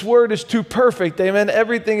goodness, this word is too perfect, amen.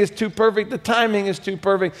 Everything is too perfect. The timing is too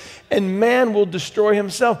perfect. And man will destroy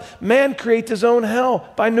himself. Man creates his own hell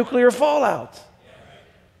by nuclear fallout.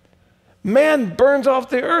 Man burns off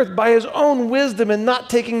the earth by his own wisdom and not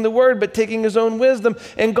taking the word, but taking his own wisdom.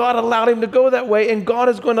 And God allowed him to go that way. And God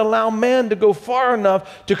is going to allow man to go far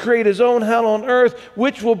enough to create his own hell on earth,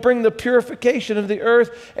 which will bring the purification of the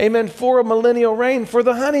earth, amen, for a millennial reign, for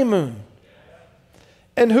the honeymoon.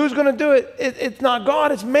 And who's going to do it? It's not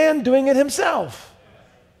God, it's man doing it himself.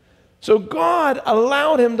 So God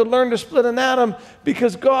allowed him to learn to split an atom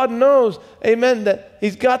because God knows, amen, that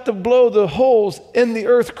he's got to blow the holes in the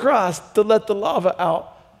earth crust to let the lava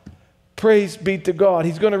out. Praise be to God.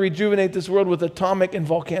 He's going to rejuvenate this world with atomic and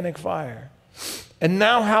volcanic fire. And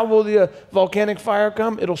now how will the volcanic fire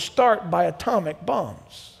come? It'll start by atomic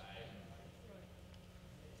bombs.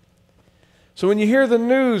 So when you hear the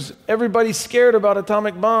news, everybody's scared about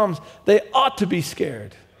atomic bombs. They ought to be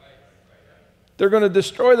scared. They're going to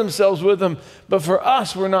destroy themselves with them. But for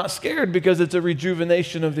us, we're not scared because it's a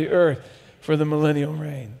rejuvenation of the earth for the millennial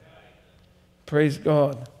reign. Praise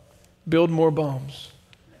God. Build more bombs.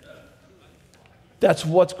 That's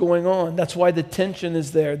what's going on. That's why the tension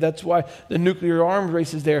is there. That's why the nuclear arms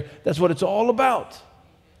race is there. That's what it's all about,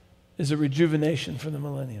 is a rejuvenation for the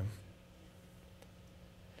millennium.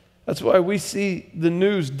 That's why we see the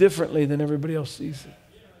news differently than everybody else sees it,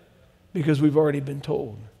 because we've already been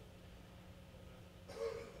told.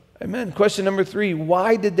 Amen. Question number 3,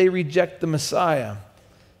 why did they reject the Messiah?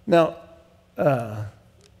 Now, let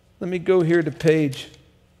me go here to page...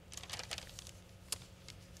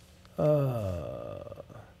 well,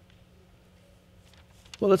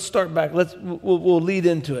 let's start back. We'll lead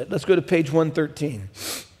into it. Let's go to page 113.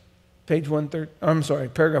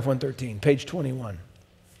 Paragraph 113, page 21.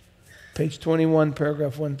 Page 21,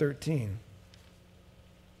 paragraph 113.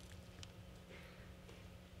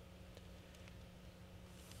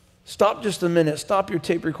 Stop just a minute. Stop your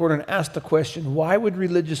tape recorder and ask the question, why would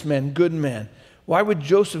religious men, good men, why would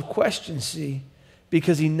Joseph question C?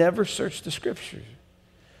 Because he never searched the scriptures.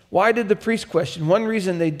 Why did the priest question? One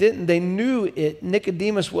reason they didn't, they knew it.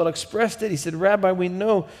 Nicodemus well expressed it. He said, Rabbi, we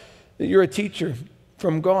know that you're a teacher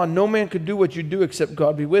from God. No man could do what you do except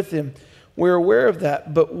God be with him. We're aware of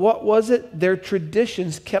that. But what was it? Their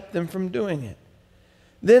traditions kept them from doing it.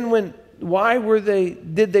 Then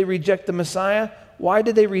did they reject the Messiah? Why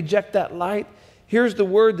did they reject that light? Here's the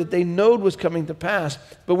word that they knowed was coming to pass.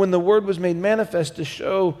 But when the word was made manifest to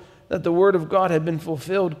show that the word of God had been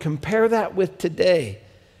fulfilled, compare that with today.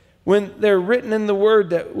 When they're written in the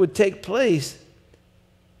word that would take place,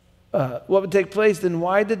 what would take place, then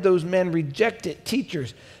why did those men reject it?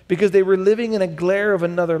 Teachers. Because they were living in a glare of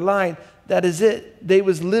another light. That is it. They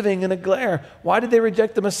was living in a glare. Why did they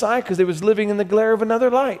reject the Messiah? Because they was living in the glare of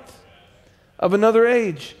another light, of another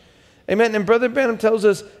age. Amen. And Brother Branham tells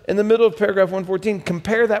us in the middle of paragraph 114,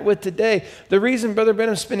 compare that with today. The reason Brother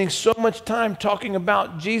Branham is spending so much time talking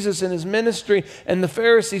about Jesus and his ministry and the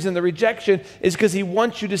Pharisees and the rejection is because he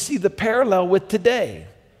wants you to see the parallel with today.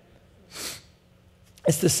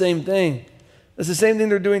 It's the same thing. It's the same thing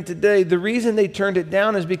they're doing today. The reason they turned it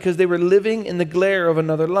down is because they were living in the glare of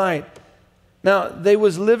another light. Now, they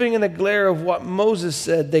was living in the glare of what Moses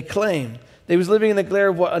said, they claimed. They was living in the glare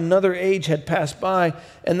of what another age had passed by.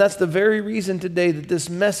 And that's the very reason today that this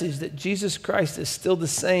message that Jesus Christ is still the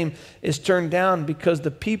same is turned down, because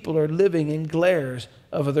the people are living in glares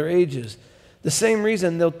of other ages. The same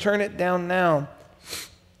reason they'll turn it down now.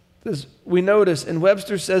 Because we notice, and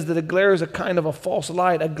Webster says that a glare is a kind of a false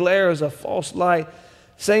light. A glare is a false light.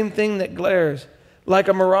 Same thing that glares. Like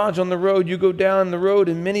a mirage on the road, you go down the road,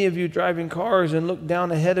 and many of you driving cars and look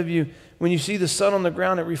down ahead of you. When you see the sun on the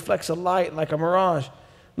ground, it reflects a light like a mirage.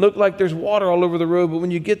 Look like there's water all over the road, but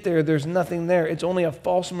when you get there, there's nothing there. It's only a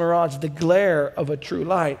false mirage, the glare of a true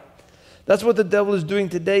light. That's what the devil is doing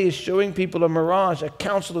today, is showing people a mirage, a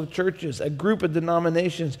council of churches, a group of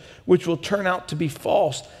denominations, which will turn out to be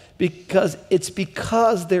false, because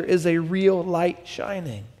there is a real light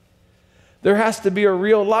shining. There has to be a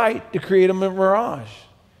real light to create a mirage.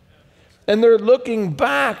 And they're looking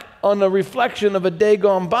back on the reflection of a day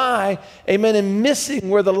gone by, amen, and missing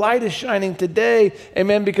where the light is shining today,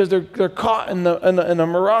 amen, because they're caught in a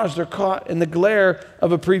mirage. They're caught in the glare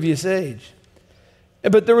of a previous age.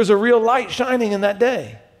 But there was a real light shining in that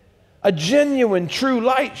day, a genuine, true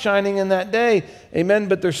light shining in that day, amen,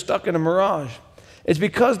 but they're stuck in a mirage. It's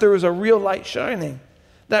because there was a real light shining.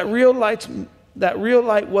 That real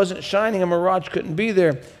light wasn't shining, a mirage couldn't be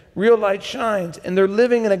there. Real light shines, and they're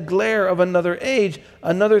living in a glare of another age,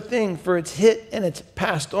 another thing, for it's hit and it's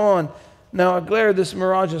passed on. Now, a glare, this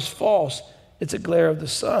mirage is false. It's a glare of the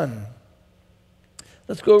sun.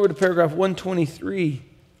 Let's go over to paragraph 123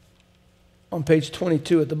 on page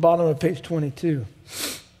 22, at the bottom of page 22.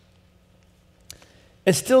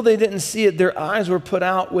 And still they didn't see it. Their eyes were put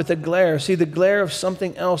out with a glare. See, the glare of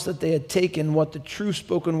something else that they had taken, what the true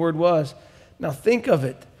spoken word was. Now think of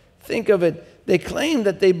it. Think of it. They claimed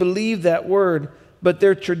that they believed that word, but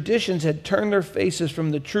their traditions had turned their faces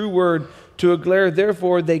from the true word to a glare.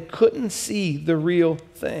 Therefore, they couldn't see the real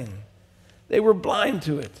thing. They were blind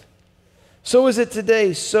to it. So is it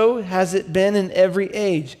today. So has it been in every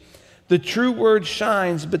age. The true word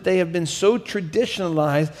shines, but they have been so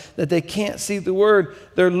traditionalized that they can't see the word.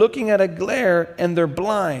 They're looking at a glare and they're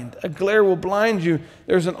blind. A glare will blind you.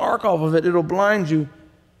 There's an archive of it. It'll blind you.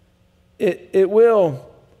 It will.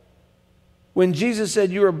 When Jesus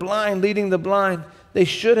said you are blind, leading the blind, they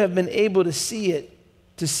should have been able to see it,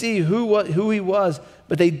 to see who he was,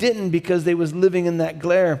 but they didn't because they was living in that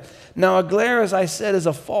glare. Now, a glare, as I said, is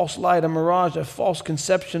a false light, a mirage, a false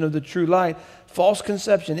conception of the true light. False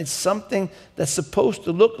conception. It's something that's supposed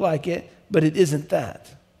to look like it, but it isn't that.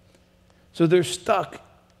 So they're stuck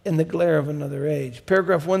in the glare of another age.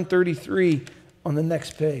 Paragraph 133 on the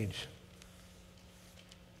next page.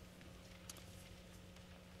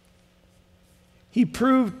 He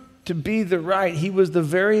proved to be the right. He was the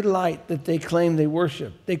very light that they claimed they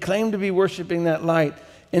worship. They claim to be worshiping that light,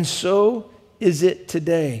 and so is it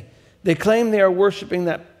today. They claim they are worshiping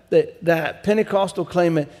that Pentecostal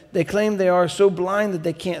claimant. They claim they are so blind that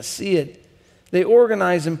they can't see it. They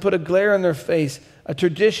organize and put a glare in their face, a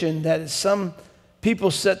tradition that some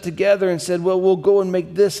people set together and said, well, we'll go and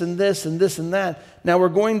make this and this and this and that. Now we're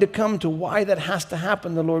going to come to why that has to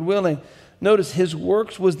happen, the Lord willing. Notice his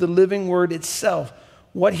works was the living word itself.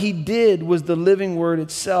 What he did was the living word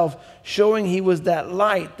itself, showing he was that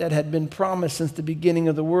light that had been promised since the beginning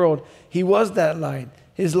of the world. He was that light.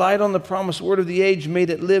 His light on the promised word of the age made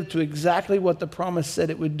it live to exactly what the promise said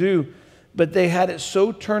it would do. But they had it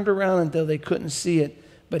so turned around until they couldn't see it.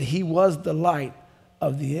 But he was the light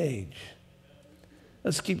of the age.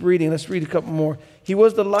 Let's keep reading. Let's read a couple more. He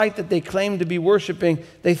was the light that they claimed to be worshiping.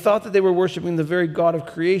 They thought that they were worshiping the very God of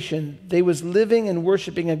creation. They was living and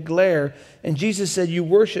worshiping a glare. And Jesus said, you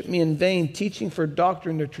worship me in vain, teaching for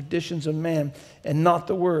doctrine the traditions of man and not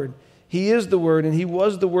the word. He is the word, and he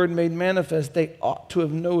was the word made manifest. They ought to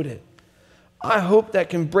have known it. I hope that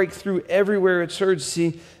can break through everywhere it's heard.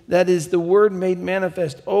 See, that is the word made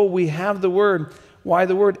manifest. Oh, we have the word. Why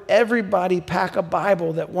the word? Everybody pack a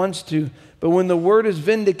Bible that wants to. But when the word is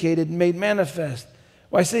vindicated, made manifest,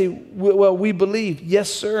 I say, well, we believe. Yes,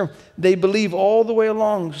 sir. They believe all the way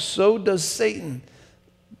along. So does Satan.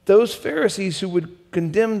 Those Pharisees who would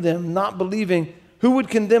condemn them not believing, who would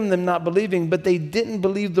condemn them not believing, but they didn't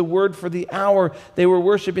believe the word for the hour. They were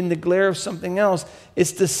worshiping the glare of something else.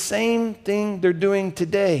 It's the same thing they're doing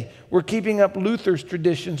today. We're keeping up Luther's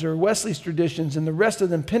traditions or Wesley's traditions and the rest of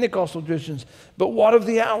them Pentecostal traditions. But what of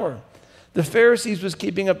the hour? The Pharisees was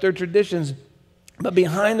keeping up their traditions, but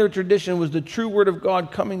behind their tradition was the true word of God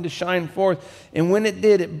coming to shine forth. And when it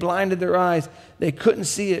did, it blinded their eyes. They couldn't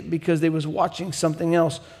see it because they was watching something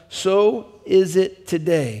else. So is it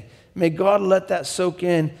today. May God let that soak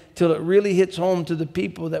in till it really hits home to the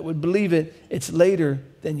people that would believe it. It's later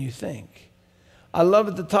than you think. I love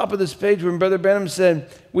at the top of this page when Brother Branham said,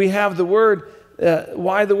 we have the word.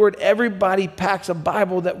 Why the word? Everybody packs a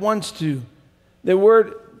Bible that wants to. The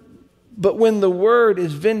word. But when the word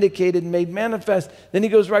is vindicated and made manifest, then he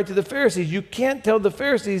goes right to the Pharisees. You can't tell the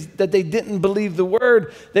Pharisees that they didn't believe the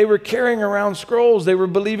word. They were carrying around scrolls. They were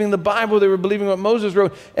believing the Bible. They were believing what Moses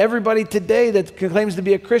wrote. Everybody today that claims to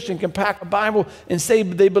be a Christian can pack a Bible and say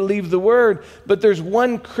they believe the word. But there's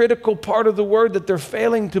one critical part of the word that they're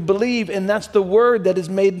failing to believe, and that's the word that is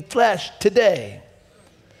made flesh today.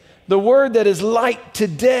 The word that is light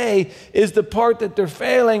today is the part that they're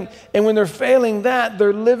failing. And when they're failing that,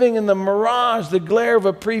 they're living in the mirage, the glare of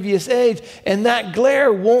a previous age. And that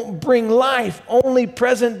glare won't bring life. Only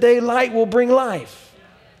present day light will bring life.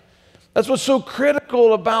 That's what's so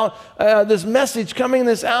critical about this message coming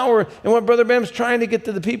this hour. And what Brother Branham's trying to get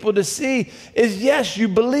to the people to see is, yes, you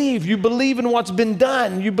believe. You believe in what's been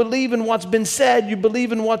done. You believe in what's been said. You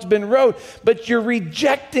believe in what's been wrote. But you're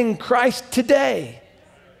rejecting Christ today.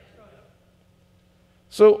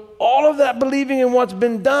 So all of that believing in what's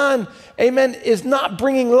been done, amen, is not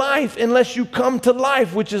bringing life unless you come to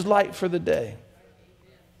life, which is light for the day.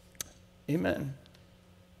 Amen.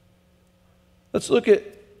 Let's look at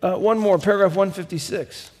one more, paragraph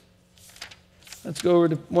 156. Let's go over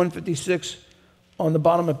to 156 on the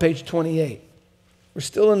bottom of page 28. We're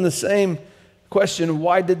still in the same question,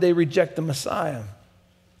 why did they reject the Messiah?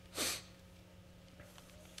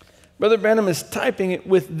 Brother Branham is typing it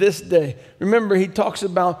with this day. Remember, he talks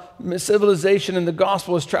about civilization and the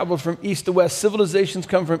gospel has traveled from east to west. Civilizations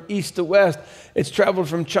come from east to west. It's traveled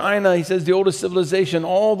from China. He says the oldest civilization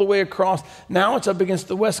all the way across. Now it's up against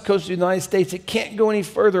the west coast of the United States. It can't go any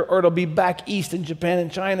further or it'll be back east in Japan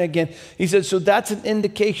and China again. He said, so that's an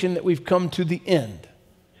indication that we've come to the end.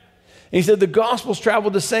 He said the gospel's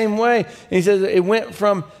traveled the same way. And he says it went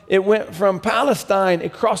from Palestine,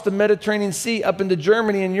 it crossed the Mediterranean Sea up into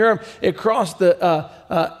Germany and Europe. It crossed the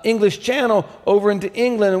English Channel over into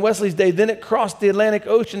England in Wesley's day. Then it crossed the Atlantic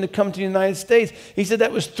Ocean to come to the United States. He said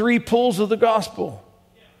that was 3 pulls of the gospel.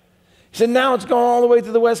 He said now it's gone all the way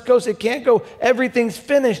to the West Coast. It can't go. Everything's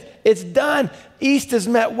finished. It's done. East has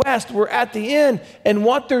met West. We're at the end. And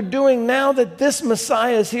what they're doing now that this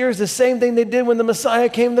Messiah is here is the same thing they did when the Messiah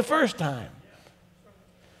came the first time.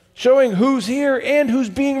 Showing who's here and who's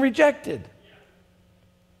being rejected.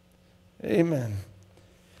 Amen.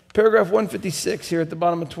 Paragraph 156 here at the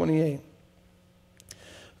bottom of 28.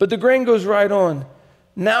 But the grain goes right on.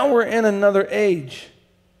 Now we're in another age.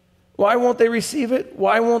 Why won't they receive it?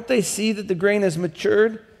 Why won't they see that the grain has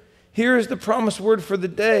matured? Here is the promised word for the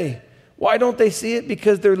day. Why don't they see it?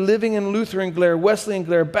 Because they're living in Lutheran glare, Wesleyan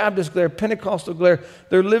glare, Baptist glare, Pentecostal glare.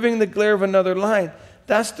 They're living the glare of another light.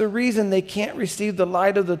 That's the reason they can't receive the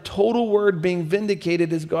light of the total word being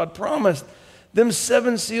vindicated as God promised. Them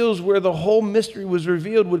 7 seals where the whole mystery was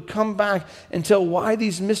revealed would come back and tell why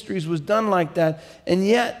these mysteries was done like that. And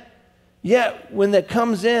yet, when that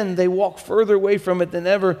comes in, they walk further away from it than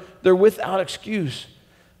ever. They're without excuse.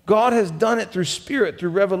 God has done it through Spirit, through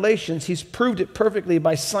revelations. He's proved it perfectly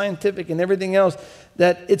by scientific and everything else,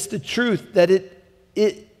 that it's the truth, that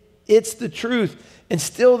it's the truth. And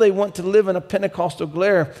still they want to live in a Pentecostal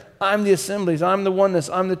glare. I'm the assemblies, I'm the oneness,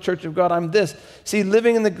 I'm the church of God, I'm this. See,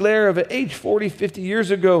 living in the glare of age 40, 50 years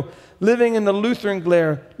ago, living in the Lutheran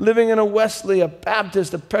glare, living in a Wesley, a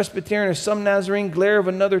Baptist, a Presbyterian, or some Nazarene glare of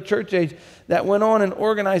another church age that went on and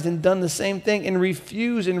organized and done the same thing and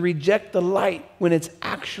refuse and reject the light when it's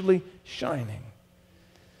actually shining.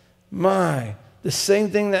 The same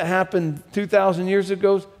thing that happened 2,000 years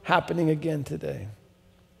ago is happening again today.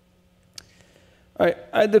 All right,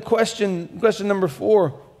 I had the question number 4,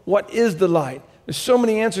 what is the light? There's so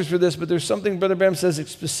many answers for this, but there's something Brother Branham says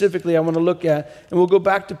specifically I want to look at. And we'll go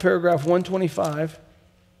back to paragraph 125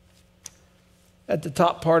 at the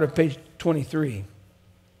top part of page 23.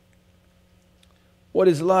 What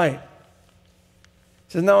is light? It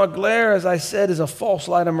says, now a glare, as I said, is a false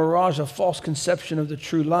light, a mirage, a false conception of the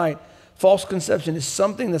true light. False conception is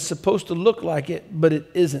something that's supposed to look like it, but it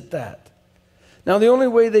isn't that. Now, the only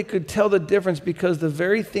way they could tell the difference, because the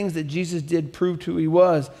very things that Jesus did proved who he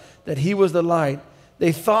was, that he was the light.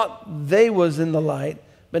 They thought they was in the light,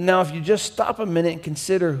 but now if you just stop a minute and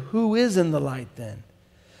consider who is in the light then.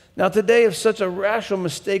 Now today, if such a rational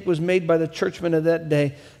mistake was made by the churchmen of that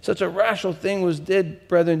day, such a rational thing was did,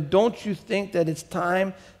 brethren, don't you think that it's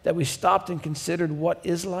time that we stopped and considered what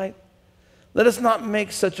is light? Let us not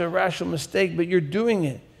make such a rational mistake, but you're doing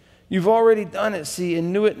it. You've already done it, see,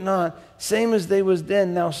 and knew it not, same as they was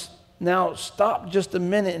then. Now stop just a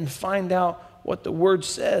minute and find out what the word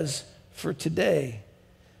says for today.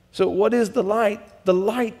 So what is the light? The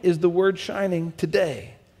light is the word shining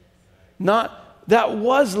today. Not that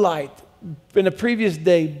was light in a previous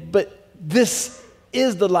day, but this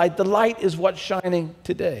is the light. The light is what's shining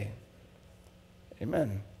today.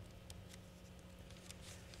 Amen.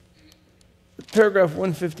 Paragraph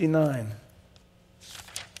 159.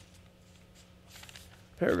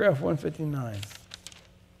 Paragraph 159.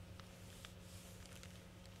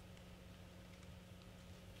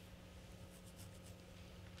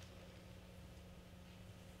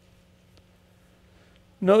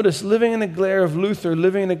 Notice, living in the glare of Luther,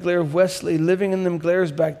 living in the glare of Wesley, living in them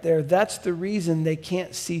glares back there, that's the reason they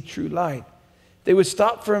can't see true light. They would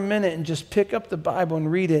stop for a minute and just pick up the Bible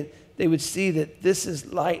and read it. They would see that this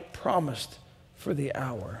is light promised for the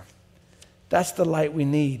hour. That's the light we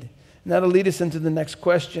need. And that'll lead us into the next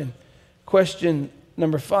question. Question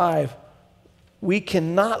number 5. We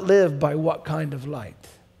cannot live by what kind of light?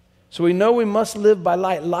 So we know we must live by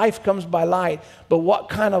light. Life comes by light, but what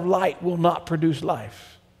kind of light will not produce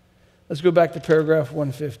life? Let's go back to paragraph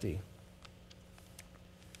 150.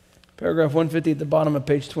 Paragraph 150 at the bottom of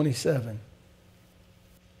page 27.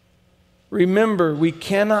 Remember, we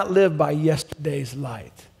cannot live by yesterday's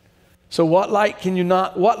light. So what light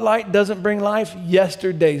doesn't bring life?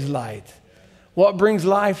 Yesterday's light. What brings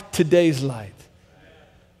life? Today's light.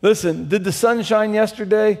 Listen, did the sun shine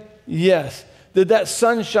yesterday? Yes. Did that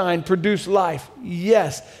sunshine produce life?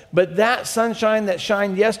 Yes. But that sunshine that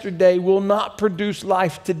shined yesterday will not produce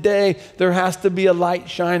life today. There has to be a light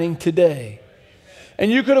shining today. And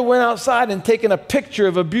you could have went outside and taken a picture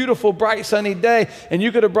of a beautiful, bright, sunny day, and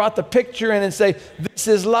you could have brought the picture in and say, this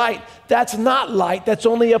is light. That's not light. That's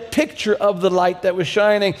only a picture of the light that was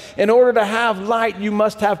shining. In order to have light, you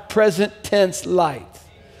must have present tense light.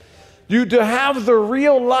 To have the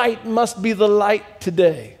real light must be the light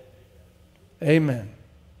today. Amen.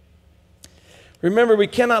 Remember, we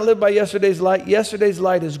cannot live by yesterday's light. Yesterday's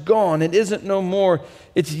light is gone. It isn't no more.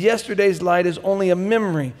 It's yesterday's light is only a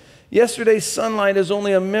memory. Yesterday's sunlight is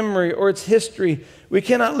only a memory, or it's history. We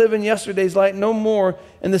cannot live in yesterday's light no more.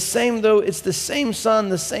 And the same though, it's the same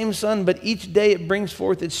sun, but each day it brings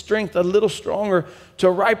forth its strength a little stronger to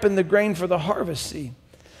ripen the grain for the harvest. See,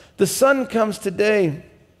 the sun comes today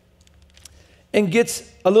and gets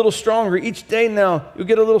a little stronger. Each day now, you'll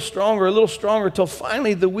get a little stronger, till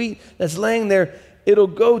finally the wheat that's laying there, it'll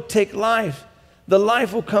go take life. The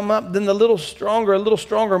life will come up, then a little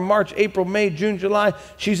stronger, March, April, May, June, July.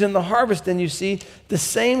 She's in the harvest, and you see the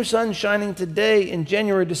same sun shining today in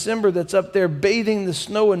January, December that's up there bathing the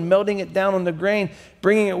snow and melting it down on the grain,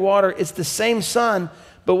 bringing it water. It's the same sun,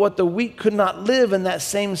 but what the wheat could not live in that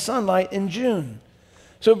same sunlight in June.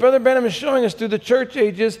 So Brother Branham is showing us through the church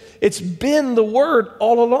ages, it's been the Word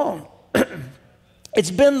all along.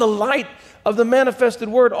 It's been the light of the manifested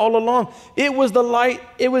Word all along. It was the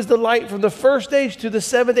light from the first age to the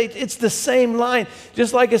seventh age. It's the same light.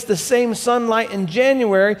 Just like it's the same sunlight in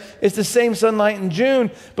January, it's the same sunlight in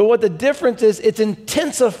June. But what the difference is, it's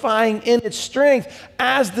intensifying in its strength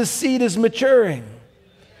as the seed is maturing.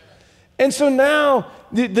 And so now,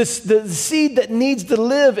 the seed that needs to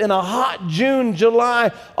live in a hot June,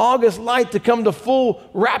 July, August light to come to full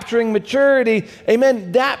rapturing maturity,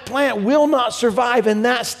 amen, that plant will not survive in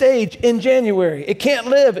that stage in January. It can't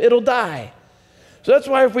live. It'll die. So that's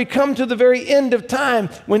why if we come to the very end of time,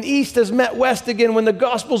 when East has met West again, when the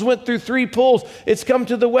Gospels went through 3 poles, it's come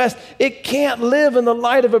to the West. It can't live in the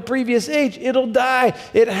light of a previous age. It'll die.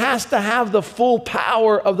 It has to have the full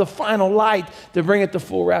power of the final light to bring it to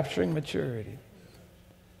full rapturing maturity.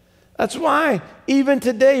 That's why even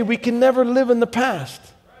today we can never live in the past.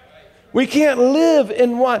 We can't live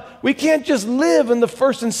in we can't just live in the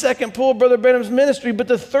first and second pull of Brother Branham's ministry, but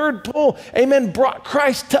the third pull, amen, brought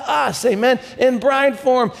Christ to us, amen, in bride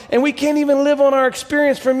form. And we can't even live on our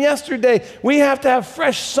experience from yesterday. We have to have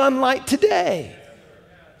fresh sunlight today.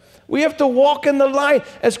 We have to walk in the light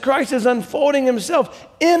as Christ is unfolding himself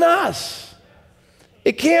in us.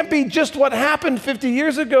 It can't be just what happened 50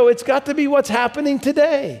 years ago. It's got to be what's happening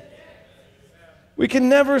today. We can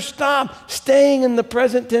never stop staying in the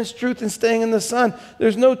present tense truth and staying in the sun.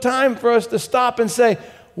 There's no time for us to stop and say,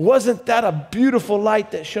 wasn't that a beautiful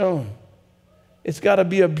light that shone? It's got to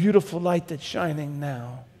be a beautiful light that's shining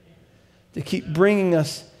now to keep bringing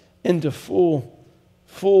us into full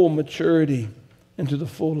maturity, into the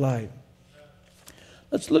full light.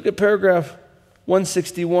 Let's look at paragraph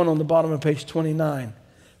 161 on the bottom of page 29.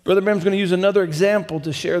 Brother Branham's going to use another example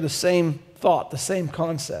to share the same thought, the same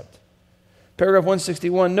concept. Paragraph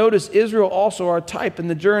 161, notice Israel also are a type in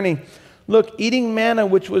the journey. Look, eating manna,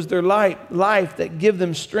 which was their life that give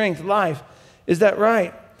them strength, life. Is that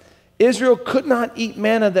right? Israel could not eat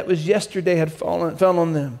manna that was yesterday had fell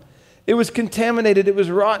on them. It was contaminated, it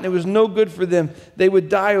was rotten, it was no good for them. They would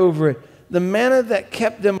die over it. The manna that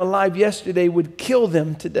kept them alive yesterday would kill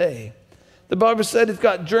them today. The Bible said it's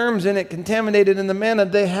got germs in it, contaminated in the manna.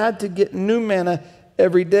 They had to get new manna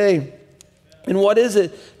every day. And what is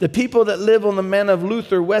it? The people that live on the manna of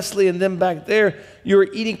Luther, Wesley, and them back there, you're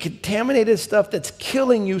eating contaminated stuff that's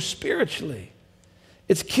killing you spiritually.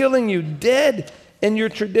 It's killing you dead in your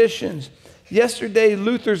traditions. Yesterday,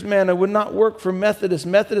 Luther's manna would not work for Methodist.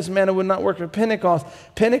 Methodist manna would not work for Pentecost.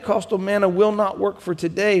 Pentecostal manna will not work for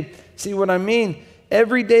today. See what I mean?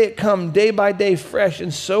 Every day it comes, day by day, fresh,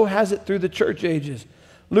 and so has it through the church ages.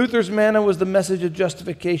 Luther's manna was the message of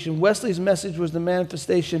justification. Wesley's message was the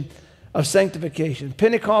manifestation of sanctification.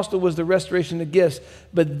 Pentecostal was the restoration of gifts,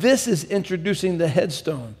 but this is introducing the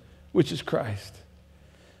headstone, which is Christ.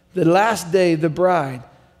 The last day, the bride.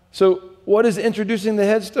 So what is introducing the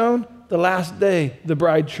headstone? The last day, the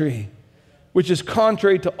bride tree, which is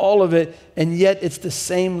contrary to all of it, and yet it's the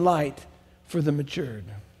same light for the matured.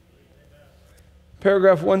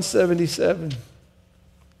 Paragraph 177.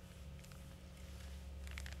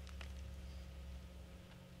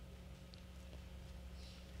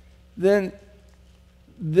 Then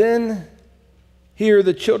here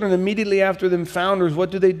the children immediately after them founders, what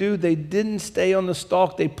do? They didn't stay on the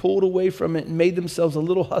stalk. They pulled away from it and made themselves a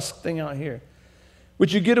little husk thing out here. When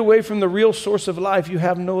you get away from the real source of life, you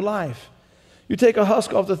have no life. You take a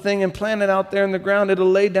husk off the thing and plant it out there in the ground, it'll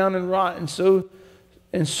lay down and rot.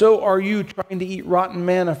 And so are you trying to eat rotten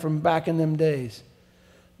manna from back in them days.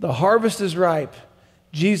 The harvest is ripe.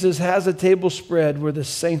 Jesus has a table spread where the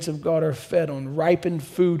saints of God are fed on ripened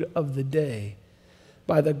food of the day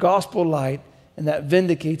by the gospel light, and that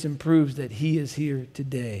vindicates and proves that he is here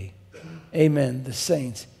today. Amen. The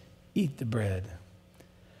saints eat the bread.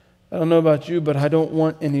 I don't know about you, but I don't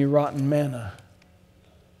want any rotten manna.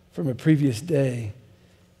 from a previous day.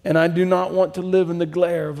 And I do not want to live in the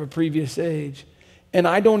glare of a previous age. And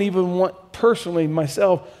I don't even want personally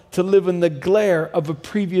myself to live in the glare of a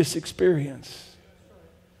previous experience.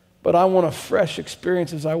 But I want a fresh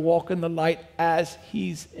experience as I walk in the light as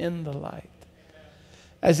He's in the light.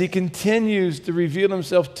 As He continues to reveal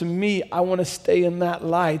Himself to me, I want to stay in that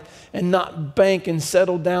light and not bank and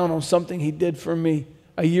settle down on something He did for me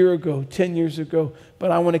a year ago, 10 years ago.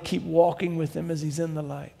 But I want to keep walking with Him as He's in the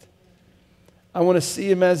light. I want to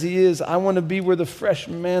see Him as He is. I want to be where the fresh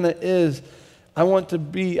manna is. I want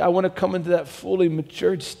to come into that fully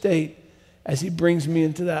matured state as He brings me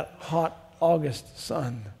into that hot August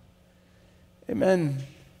sun. Amen.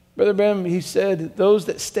 Brother Branham, he said, those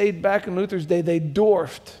that stayed back in Luther's day, they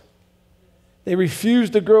dwarfed. They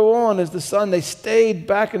refused to grow on as the sun. They stayed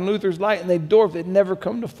back in Luther's light and they dwarfed. They'd never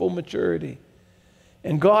come to full maturity.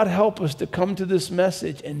 And God help us to come to this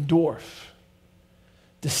message and dwarf.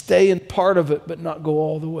 To stay in part of it, but not go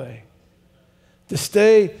all the way. To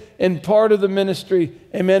stay in part of the ministry,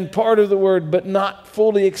 amen, part of the word, but not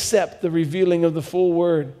fully accept the revealing of the full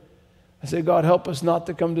word. I say, God, help us not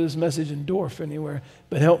to come to this message and dwarf anywhere,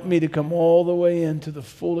 but help me to come all the way into the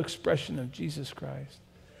full expression of Jesus Christ.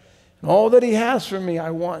 And all that He has for me,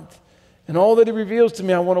 I want. And all that He reveals to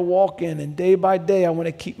me, I want to walk in. And day by day, I want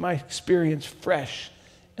to keep my experience fresh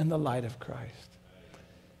in the light of Christ.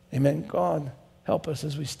 Amen. God, help us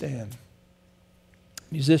as we stand.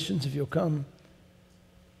 Musicians, if you'll come.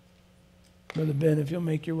 Brother Ben, if you'll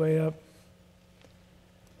make your way up.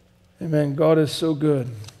 Amen. God is so good.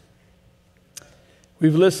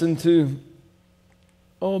 We've listened to,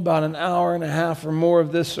 about an hour and a half or more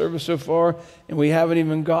of this service so far, and we haven't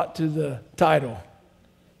even got to the title.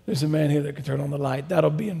 There's a man here that can turn on the light. That'll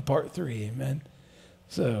be in part 3, amen.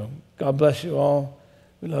 So, God bless you all.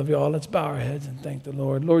 We love you all. Let's bow our heads and thank the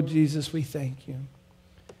Lord. Lord Jesus, we thank you.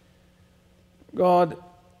 God,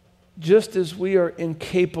 just as we are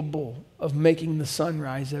incapable of making the sun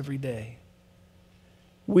rise every day,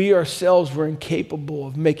 we ourselves were incapable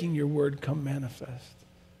of making your word come manifest.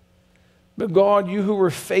 But God, you who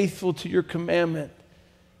were faithful to your commandment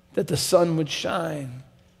that the sun would shine,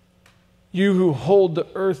 you who hold the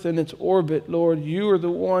earth in its orbit, Lord, you are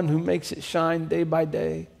the one who makes it shine day by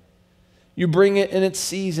day. You bring it in its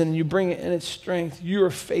season, you bring it in its strength. You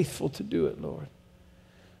are faithful to do it, Lord.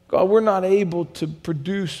 God, we're not able to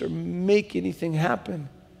produce or make anything happen.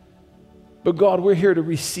 But God, we're here to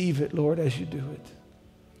receive it, Lord, as you do it.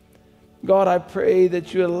 God, I pray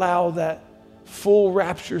that you allow that full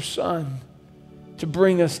rapture sun to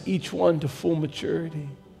bring us each one to full maturity.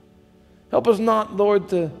 Help us not, Lord,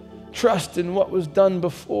 to trust in what was done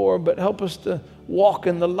before, but help us to walk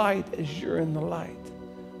in the light as you're in the light.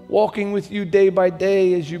 Walking with you day by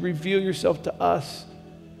day as you reveal yourself to us.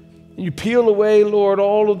 And you peel away, Lord,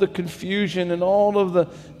 all of the confusion and all of the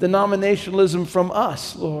denominationalism from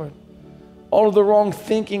us, Lord. All of the wrong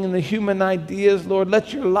thinking and the human ideas, Lord,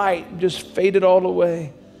 let your light just fade it all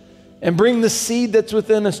away. And bring the seed that's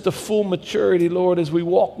within us to full maturity, Lord, as we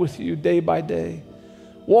walk with you day by day.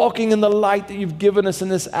 Walking in the light that you've given us in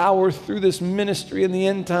this hour through this ministry in the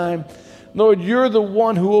end time. Lord, you're the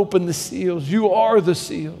one who opened the seals. You are the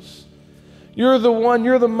seals. You're the one,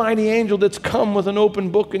 you're the mighty angel that's come with an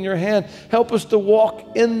open book in your hand. Help us to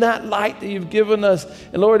walk in that light that you've given us.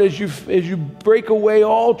 And Lord, as you break away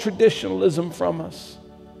all traditionalism from us,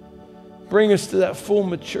 bring us to that full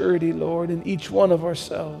maturity, Lord, in each one of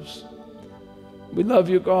ourselves. We love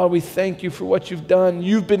you, God. We thank you for what you've done.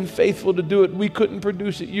 You've been faithful to do it. We couldn't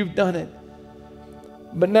produce it. You've done it.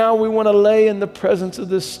 But now we want to lay in the presence of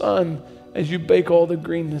this sun as you bake all the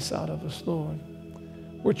greenness out of us, Lord.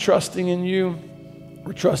 We're trusting in you.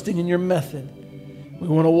 We're trusting in your method. We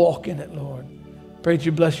want to walk in it, Lord. Pray that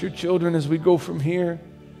you bless your children as we go from here.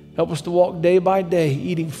 Help us to walk day by day,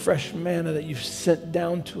 eating fresh manna that you've sent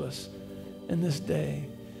down to us in this day.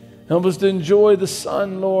 Help us to enjoy the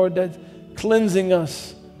sun, Lord, that's cleansing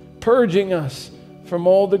us, purging us from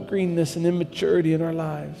all the greenness and immaturity in our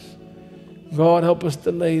lives. God, help us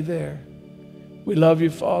to lay there. We love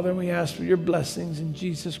you, Father, and we ask for your blessings in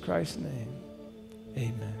Jesus Christ's name.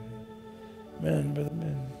 Amen. Amen, Brother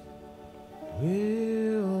Ben.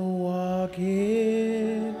 We'll walk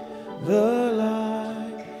in the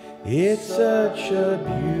light. It's such a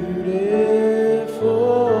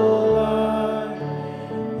beautiful light.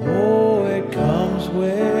 Oh, it comes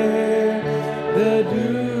where the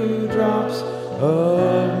dewdrops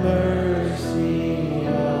of mercy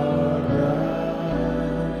are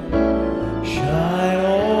bright. Shine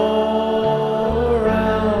all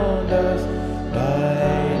around us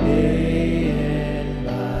by day and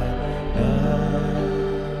by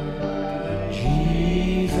night.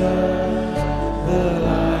 Jesus the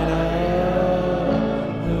light of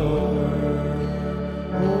the world.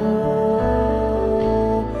 Oh,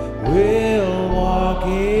 we'll walk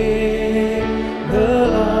in the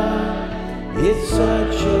light. It's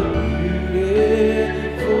such a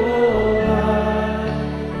beautiful light.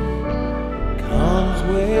 Comes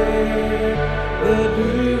where the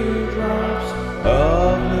dewdrops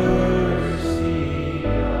of mercy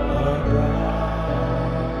are bright.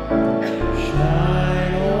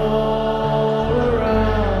 Shine all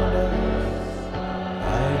around us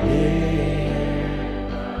by day,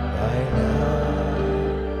 by night.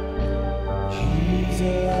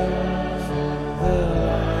 Jesus, the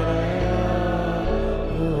light of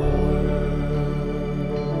the world.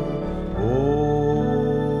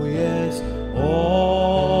 Oh, yes,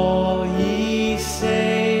 all ye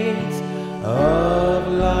saints of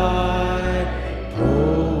light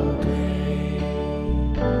proclaim.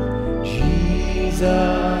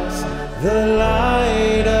 Jesus, the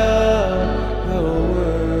light of the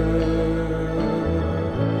world.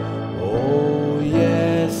 Oh,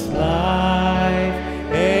 yes, life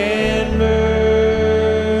and mercy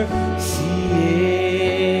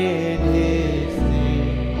in His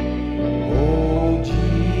name. Oh,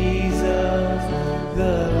 Jesus,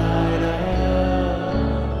 the light of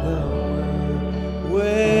the world.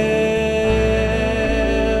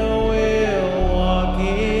 Well, we'll walk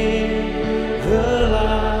in the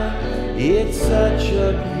light. It's such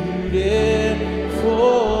a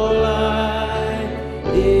beautiful light.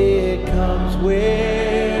 It comes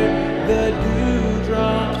where the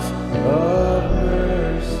dewdrops of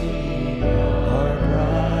mercy are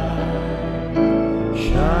bright.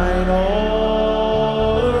 Shine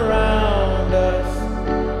all around us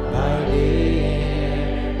by day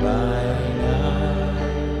and by night.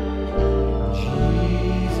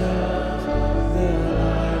 Jesus, the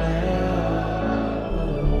light of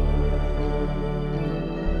the world.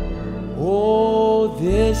 Oh,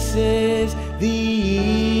 this is the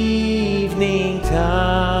evening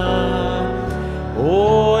time.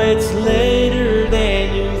 Oh, it's later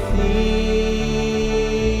than you think.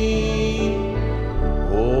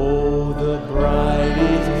 Oh, the bride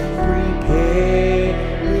is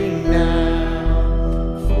preparing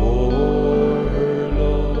now for her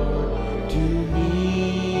Lord to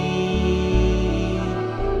meet.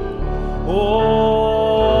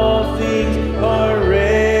 All things are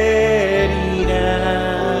ready now.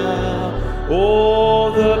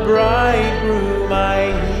 Oh, the bridegroom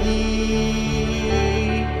I hear.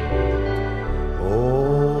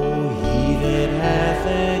 Oh, he that hath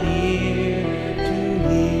an ear to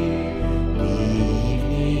hear, the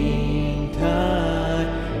evening time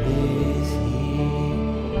is here.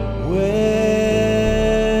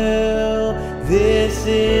 Well, this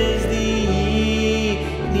is the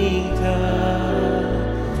evening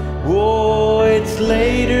time. Oh, it's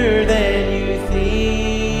later than you think.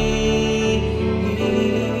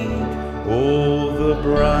 Oh, the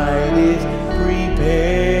bride is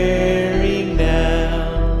preparing now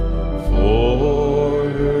for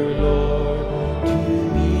her Lord to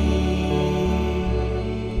meet.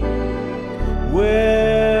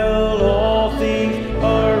 Well, all things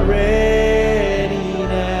are ready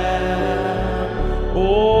now.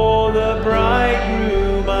 Oh, the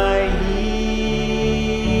bridegroom I hear.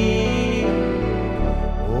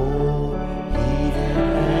 Oh, he that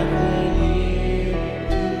hath an ear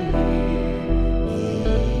to hear, the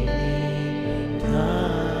evening time.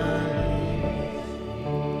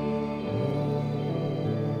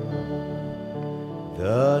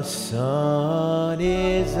 The sun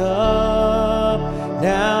is up,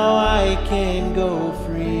 now I can go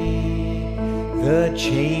free. The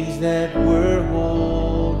chains that were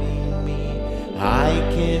holding me, I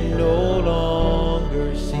can no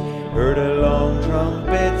longer see. Heard a long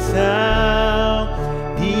trumpet sound,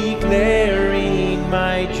 declaring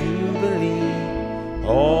my jubilee.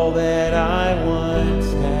 All that I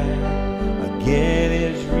once had again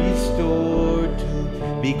is restored to me,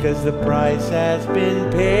 because the price has been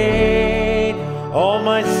paid, all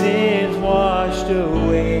my sins washed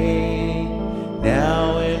away,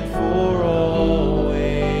 now and for always.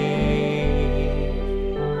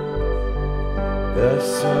 The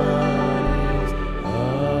sun is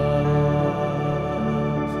up.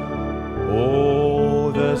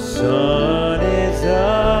 Oh, the sun is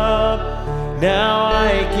up. Now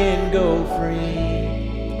I can go free.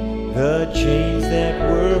 The chains that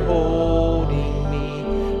were holding me,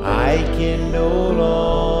 I can no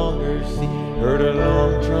longer see. Heard a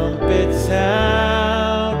long trumpet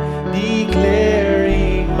sound,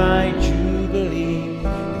 declaring my jubilee,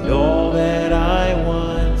 and all that I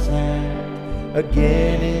once had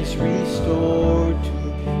again is restored to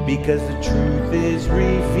me, because the truth is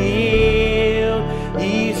revealed.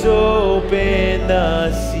 He's opened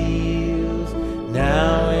the seals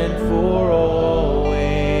now and for always.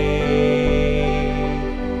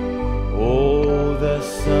 Oh, the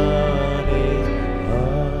Son is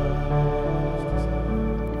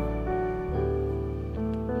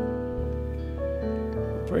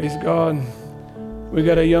up. Praise God. We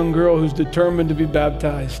got a young girl who's determined to be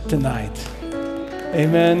baptized tonight.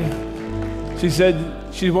 Amen. She said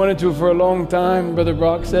she wanted to for a long time. Brother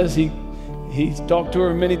Brock says he's talked to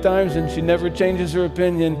her many times and she never changes her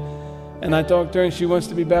opinion. And I talked to her and she wants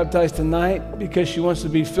to be baptized tonight because she wants to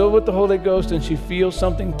be filled with the Holy Ghost and she feels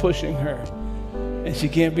something pushing her. And she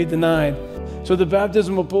can't be denied. So the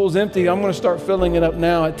baptismal pool is empty. I'm going to start filling it up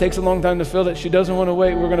now. It takes a long time to fill it. She doesn't want to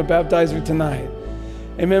wait. We're going to baptize her tonight.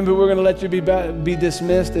 Amen. But we're going to let you be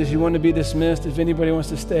dismissed as you want to be dismissed. If anybody wants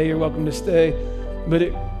to stay, you're welcome to stay. But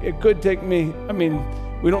it could take me,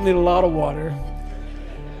 we don't need a lot of water,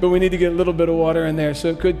 but we need to get a little bit of water in there. So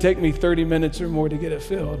it could take me 30 minutes or more to get it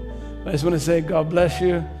filled. I just want to say, God bless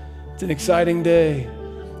you. It's an exciting day.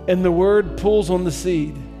 And the word pulls on the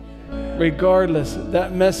seed. Regardless,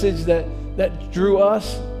 that message that drew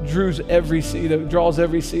us, draws every seed of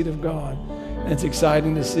God. And it's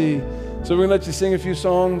exciting to see. So we're going to let you sing a few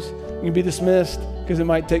songs. You can be dismissed because it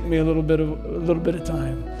might take me a little bit of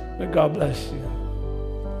time. But God bless you.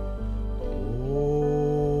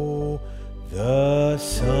 Oh, the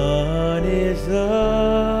sun is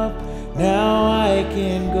up. Now I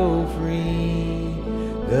can go free.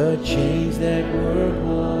 The chains that were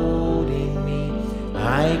holding me,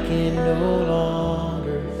 I can no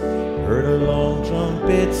longer. Heard a long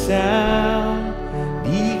trumpet sound,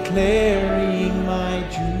 declaring my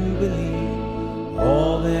jubilee.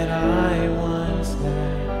 All that I once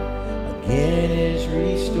had again is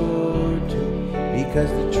restored to me,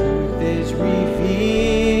 because the truth is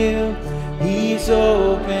revealed. He's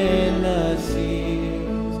opened the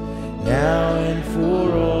seals now and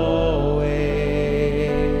for always.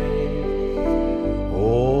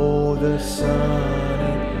 Oh, the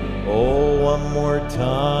sun, oh, one more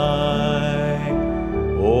time.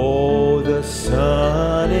 Oh, the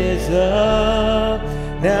sun is up.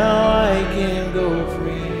 Now I can go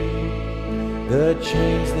free. The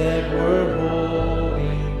chains that were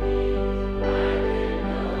holding,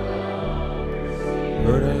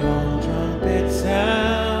 heard a long trumpet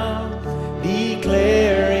sound,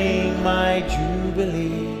 declaring my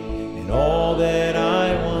jubilee. And all that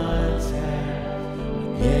I once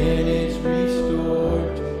had again is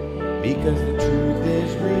restored to me, because the truth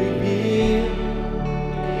is revealed.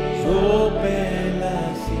 It's open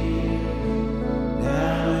the seal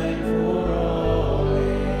now and for always.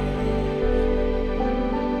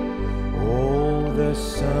 Oh, the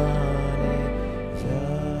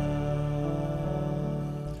sun is up.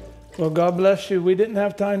 Well, God bless you. We didn't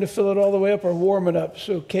have time to fill it all the way up or warm it up.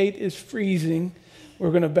 So Kate is freezing. We're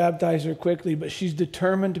going to baptize her quickly, but she's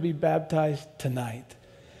determined to be baptized tonight.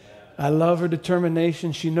 I love her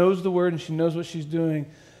determination. She knows the word and she knows what she's doing.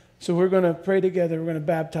 So we're going to pray together. We're going to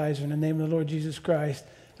baptize her in the name of the Lord Jesus Christ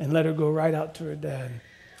and let her go right out to her dad.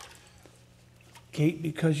 Kate,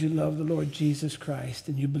 because you love the Lord Jesus Christ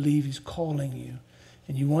and you believe he's calling you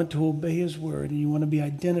and you want to obey his word and you want to be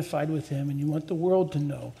identified with him and you want the world to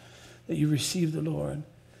know that you received the Lord,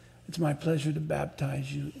 it's my pleasure to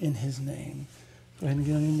baptize you in his name. Go ahead and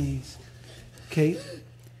get on your knees. Kate,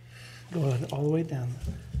 go ahead all the way down.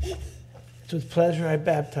 It's with pleasure I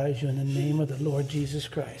baptize you in the name of the Lord Jesus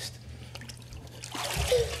Christ.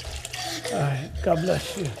 All right, God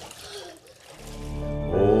bless you.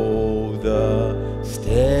 Oh, the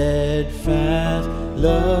steadfast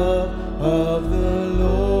love of the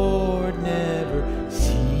Lord never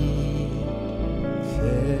ceases.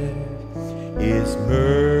 His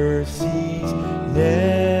mercies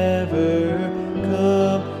never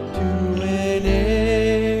come to an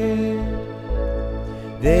end.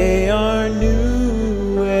 They are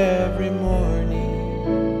new every morning,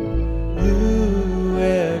 new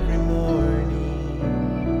every morning.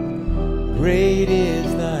 Great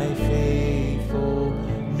is thy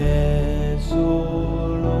faithfulness, O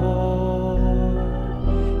Lord.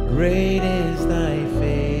 Great is thy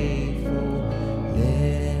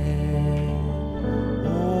faithfulness.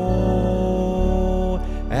 Oh,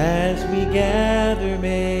 as we gather,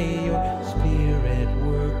 may your Spirit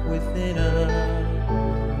work within us.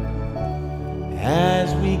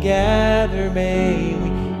 As we gather, may we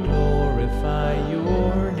glorify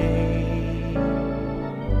your name,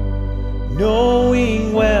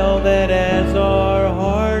 knowing well that as our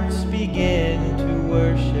hearts begin to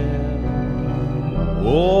worship,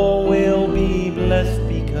 oh, we'll be blessed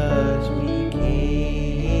because we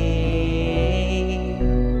came.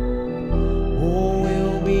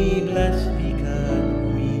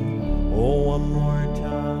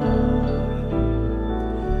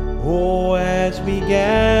 Oh, as we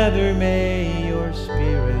gather, may your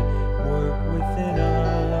Spirit work within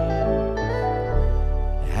us.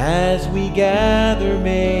 As we gather,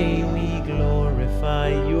 may we glorify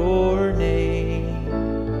your name,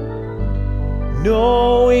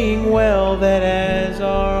 knowing well that as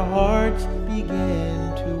our hearts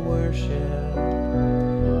begin to worship,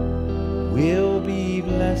 we'll be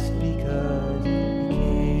blessed because we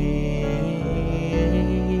came.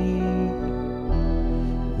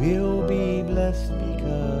 We'll be blessed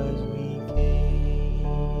because